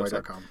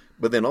 ironcowboy.com.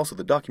 But then also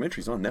the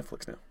documentary's on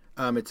Netflix now.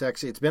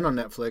 It's been on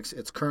Netflix.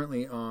 It's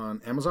currently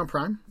on Amazon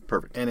Prime.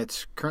 Perfect. And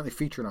it's currently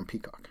featured on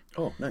Peacock.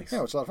 Oh, nice.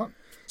 Yeah, it's a lot of fun.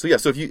 So yeah,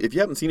 so if you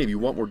haven't seen it, if you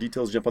want more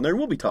details, jump on there, and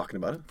we'll be talking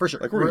about it. For sure.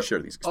 Like we're going to share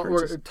these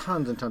experiences.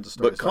 Tons and tons of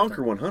stories. But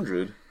Conquer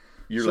 100,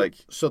 you're I'm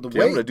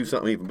going to do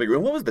something even bigger.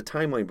 And what was the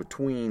timeline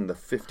between the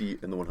 50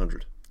 and the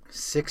 100?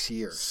 6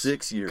 years.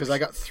 6 years. Because I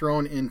got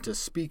thrown into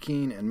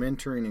speaking and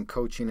mentoring and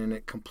coaching, and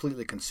it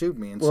completely consumed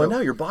me. And well, now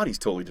your body's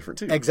totally different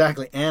too.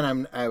 Exactly.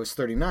 And I was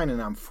 39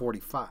 and I'm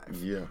 45.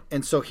 Yeah.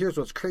 And so here's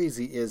what's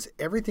crazy is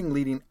everything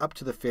leading up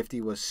to the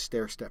 50 was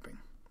stair-stepping.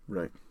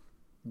 Right.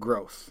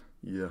 Growth.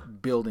 Yeah.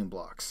 Building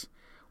blocks.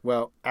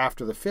 Well,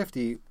 after the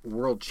 50,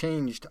 world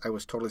changed. I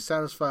was totally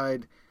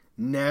satisfied.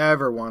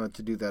 Never wanted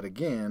to do that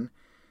again.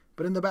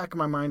 But in the back of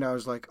my mind, I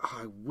was like,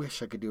 I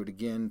wish I could do it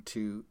again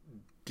to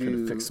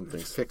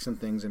fix some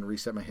things and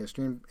reset my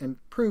history and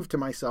prove to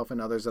myself and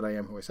others that I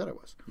am who I said I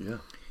was. Yeah.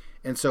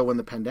 And so when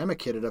the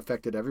pandemic hit, it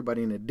affected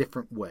everybody in a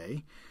different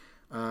way.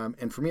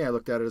 And for me, I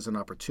looked at it as an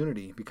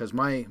opportunity because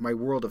my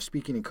world of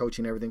speaking and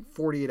coaching, everything,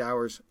 48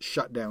 hours,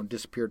 shut down,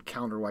 disappeared,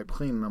 calendar wiped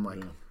clean. And I'm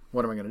like,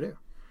 what am I going to do?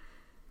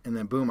 And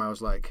then boom, I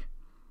was like,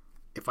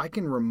 if I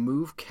can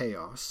remove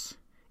chaos,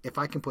 if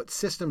I can put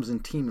systems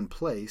and team in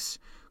place,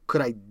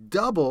 could I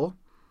double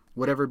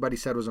what everybody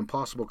said was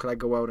impossible? Could I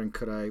go out and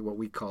could I, what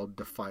we call,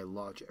 defy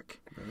logic?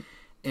 Right.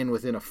 And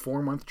within a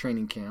 4-month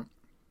training camp,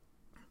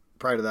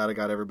 prior to that, I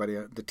got everybody,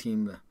 the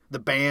team, the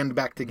band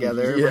back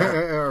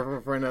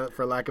together,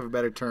 for lack of a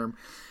better term.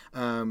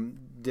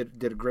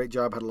 Did a great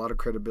job, had a lot of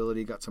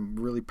credibility, got some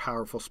really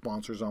powerful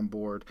sponsors on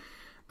board,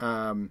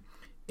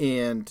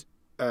 and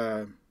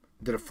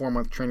did a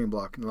 4-month training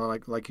block. And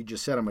like you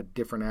just said, I'm a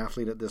different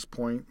athlete at this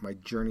point. My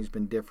journey's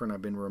been different.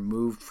 I've been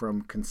removed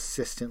from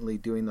consistently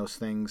doing those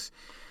things.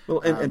 Well,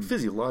 and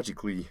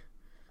physiologically,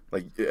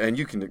 and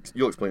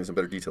you'll explain this in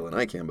better detail than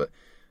I can, but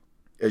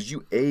as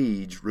you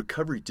age,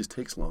 recovery just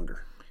takes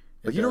longer.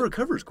 You don't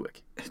recover as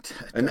quick.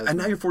 And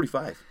now you're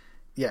 45.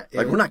 Yeah,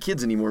 we're not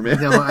kids anymore, man.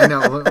 No, I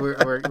know.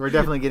 We're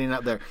definitely getting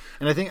up there.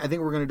 And I think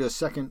we're going to do a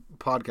second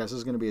podcast. This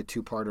is going to be a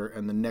 2-parter,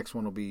 and the next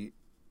one will be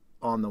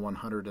on the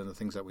 100 and the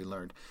things that we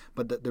learned.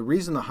 But the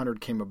reason the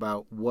 100 came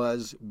about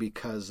was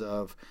because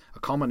of a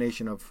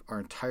culmination of our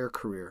entire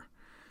career,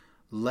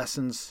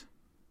 lessons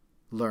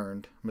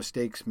learned,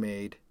 mistakes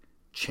made,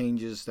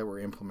 changes that were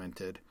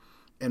implemented,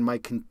 and my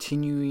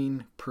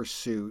continuing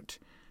pursuit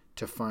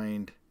to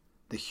find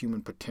the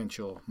human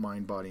potential,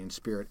 mind, body, and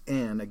spirit,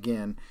 and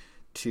again,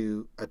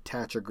 to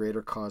attach a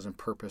greater cause and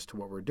purpose to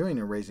what we're doing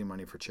and raising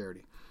money for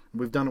charity.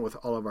 We've done it with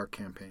all of our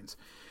campaigns.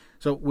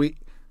 So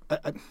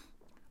I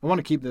want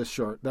to keep this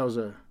short. That was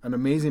an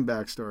amazing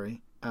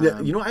backstory. Yeah,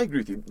 I agree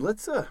with you.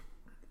 Let's.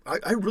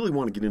 I really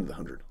want to get into the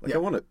 100. I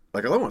want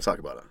to talk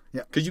about it.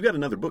 Yeah, because you got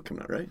another book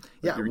coming out, right?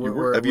 Yeah.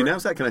 Have you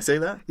announced that? Can I say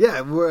that?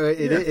 Yeah,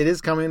 it is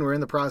coming. We're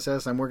in the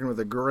process. I'm working with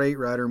a great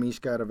writer,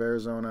 Mishka, out of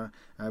Arizona.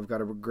 I've got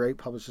a great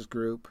publishers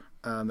group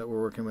that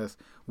we're working with.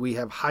 We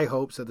have high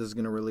hopes that this is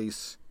going to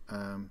release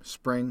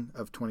spring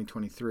of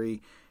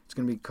 2023. It's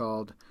going to be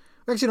called.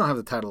 We actually don't have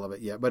the title of it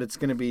yet, but it's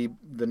going to be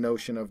the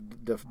notion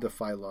of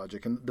defy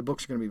logic, and the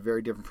books are going to be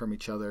very different from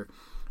each other.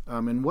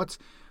 And what's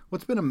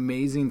been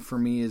amazing for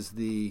me is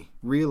the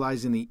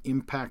realizing the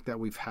impact that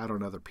we've had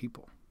on other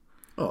people.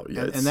 Oh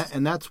yeah,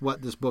 and that's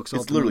what this book's it's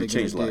ultimately literally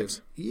changed do.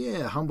 lives.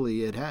 Yeah,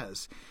 humbly it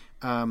has.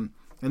 And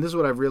this is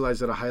what I've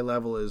realized at a high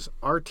level is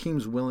our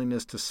team's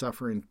willingness to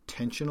suffer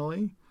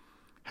intentionally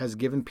has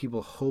given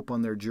people hope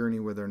on their journey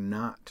where they're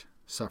not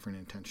suffering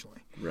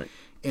intentionally. Right.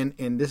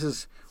 And this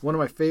is one of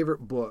my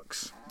favorite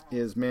books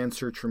is Man's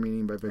Search for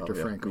Meaning by Viktor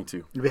Frankl. Me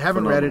too. If you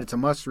haven't read it, it's a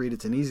must read.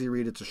 It's an easy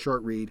read. It's a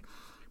short read.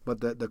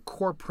 But the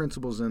core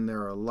principles in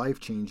there are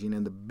life-changing.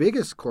 And the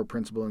biggest core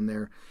principle in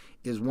there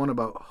is one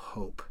about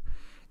hope.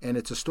 And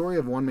it's a story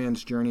of one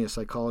man's journey, a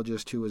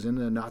psychologist who was in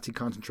the Nazi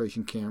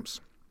concentration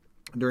camps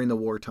during the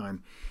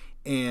wartime.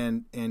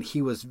 And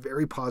he was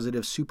very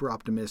positive, super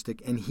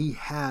optimistic, and he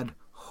had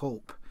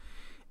hope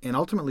and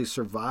ultimately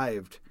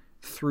survived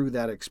through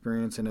that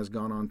experience and has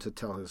gone on to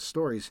tell his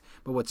stories.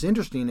 But what's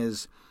interesting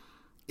is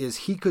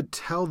he could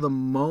tell the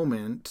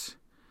moment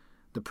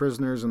the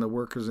prisoners and the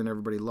workers and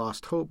everybody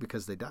lost hope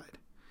because they died.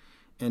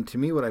 And to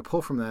me, what I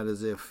pull from that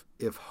is if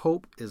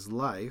hope is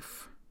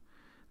life,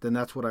 then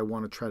that's what I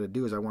want to try to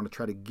do is I want to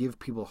try to give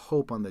people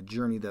hope on the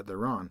journey that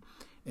they're on.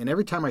 And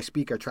every time I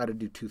speak, I try to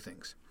do two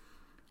things.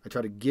 I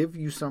try to give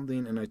you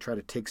something and I try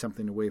to take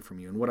something away from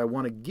you. And what I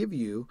want to give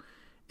you,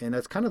 and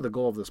that's kind of the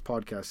goal of this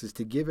podcast, is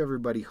to give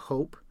everybody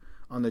hope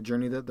on the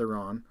journey that they're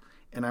on.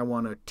 And I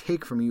want to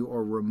take from you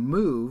or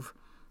remove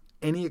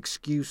any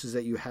excuses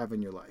that you have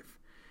in your life.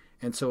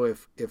 And so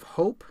if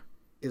hope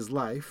is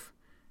life,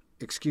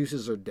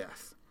 excuses are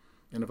death.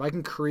 And if I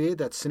can create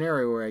that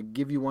scenario where I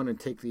give you one and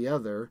take the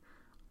other,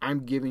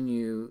 I'm giving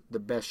you the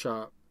best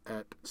shot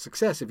at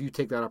success if you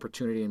take that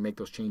opportunity and make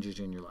those changes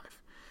in your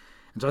life.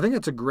 And so I think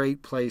that's a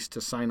great place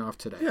to sign off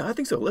today. Yeah, I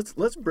think so.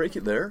 Let's break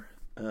it there.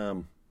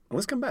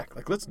 Let's come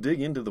back. Let's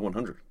dig into the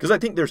 100. Because I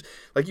think there's,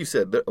 like you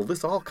said,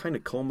 this all kind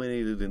of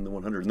culminated in the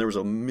 100. And there was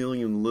a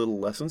million little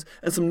lessons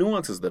and some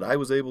nuances that I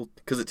was able,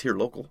 because it's here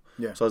local.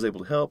 Yeah. So I was able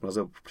to help and I was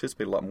able to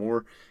participate a lot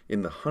more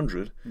in the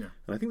 100. Yeah.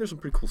 And I think there's some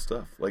pretty cool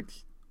stuff.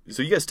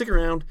 So you guys stick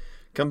around.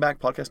 Come back,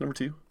 podcast number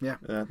 2. Yeah.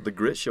 The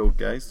Grit Show,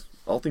 guys.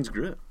 All things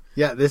grit.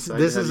 Yeah, this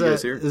is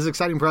an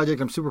exciting project.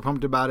 I'm super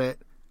pumped about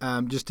it.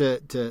 Just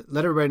to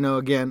let everybody know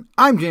again,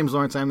 I'm James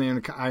Lawrence. I'm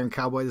the Iron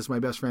Cowboy. This is my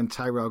best friend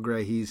Tyrell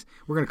Gray.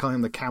 We're going to call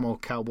him the Camel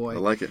Cowboy. I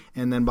like it.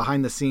 And then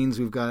behind the scenes,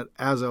 we've got,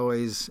 as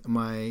always,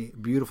 my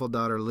beautiful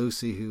daughter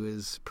Lucy, who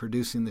is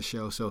producing the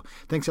show. So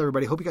thanks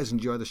everybody. Hope you guys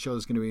enjoy the show.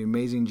 It's going to be an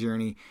amazing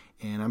journey.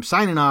 And I'm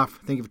signing off.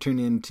 Thank you for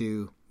tuning in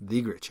to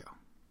The Grit Show.